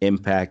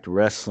Impact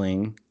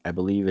Wrestling. I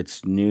believe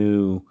it's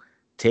new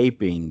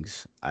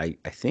tapings. I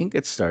think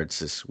it starts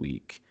this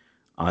week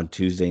on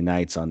Tuesday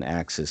nights on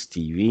Access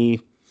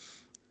TV.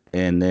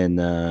 And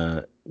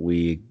then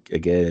we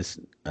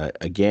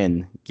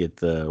again get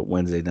the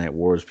Wednesday Night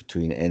Wars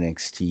between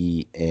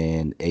NXT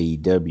and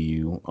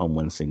AEW on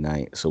Wednesday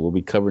night. So we'll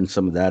be covering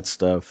some of that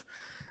stuff.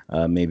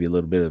 Maybe a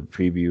little bit of a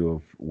preview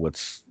of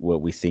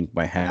what we think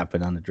might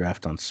happen on the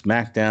draft on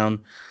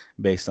Smackdown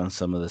based on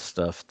some of the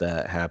stuff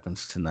that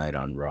happens tonight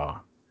on Raw.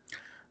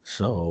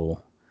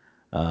 So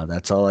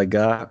that's all I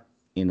got.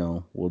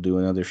 We'll do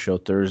another show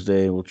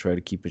Thursday. We'll try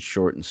to keep it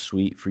short and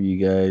sweet for you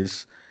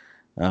guys.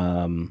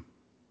 And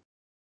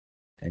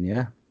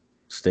yeah,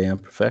 stay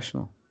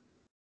unprofessional.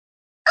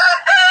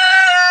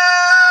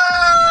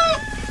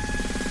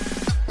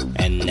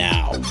 And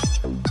now,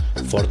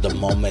 for the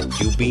moment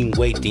you've been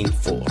waiting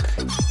for,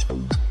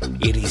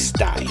 it is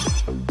time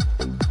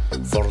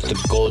for the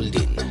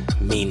Golden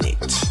Minute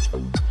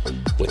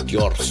with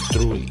yours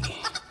truly,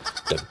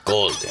 the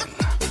Golden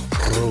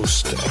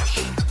Rooster.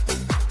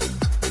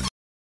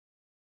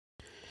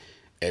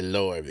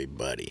 Hello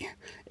everybody,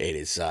 it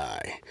is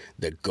I,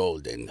 the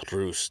Golden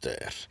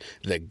Rooster,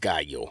 the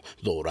Gallo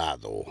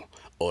Dorado,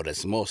 or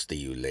as most of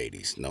you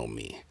ladies know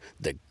me,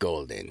 the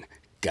Golden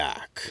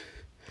Gak.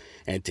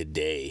 And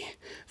today,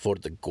 for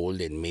the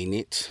Golden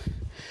Minute,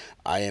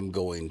 I am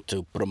going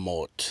to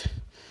promote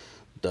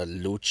the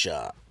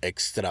Lucha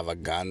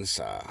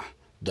Extravaganza,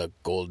 the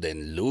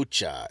Golden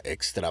Lucha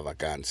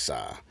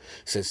Extravaganza,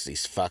 since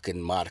these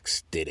fucking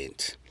marks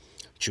didn't.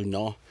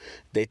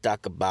 They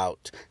talk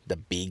about the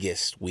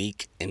biggest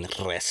week in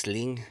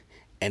wrestling,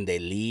 and they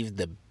leave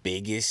the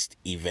biggest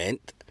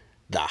event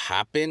that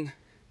happened.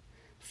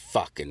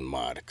 Fucking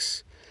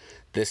marks.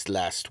 This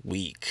last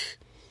week,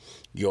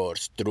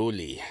 yours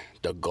truly,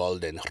 the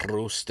Golden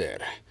Rooster,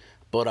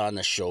 put on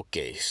a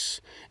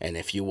showcase, and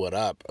if you were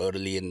up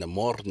early in the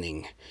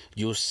morning,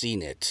 you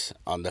seen it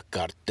on the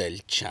Cartel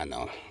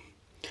channel.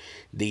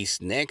 This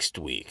next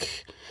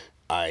week,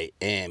 I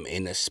am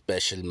in a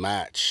special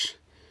match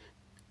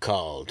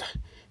called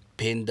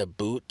Pin the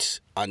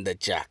Boot on the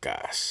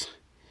Jackass,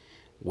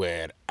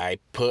 where I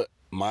put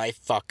my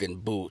fucking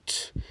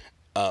boot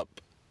up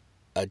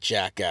a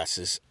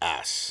jackass's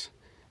ass.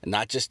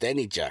 Not just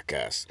any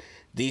jackass.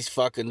 These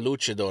fucking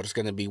luchadors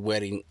gonna be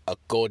wearing a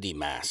Cody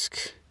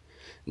mask.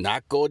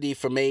 Not Cody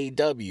from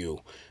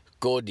AEW,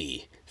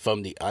 Cody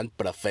from the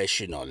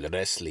Unprofessional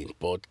Wrestling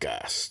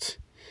Podcast.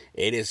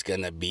 It is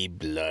gonna be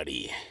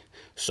bloody.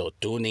 So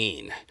tune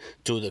in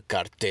to the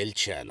Cartel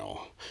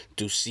channel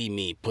to see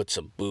me put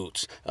some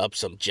boots up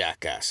some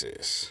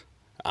jackasses.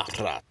 A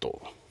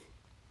rato.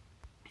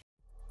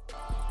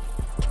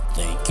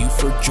 Thank you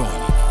for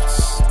joining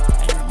us.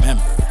 And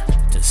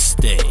remember to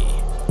stay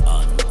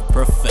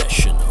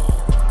unprofessional.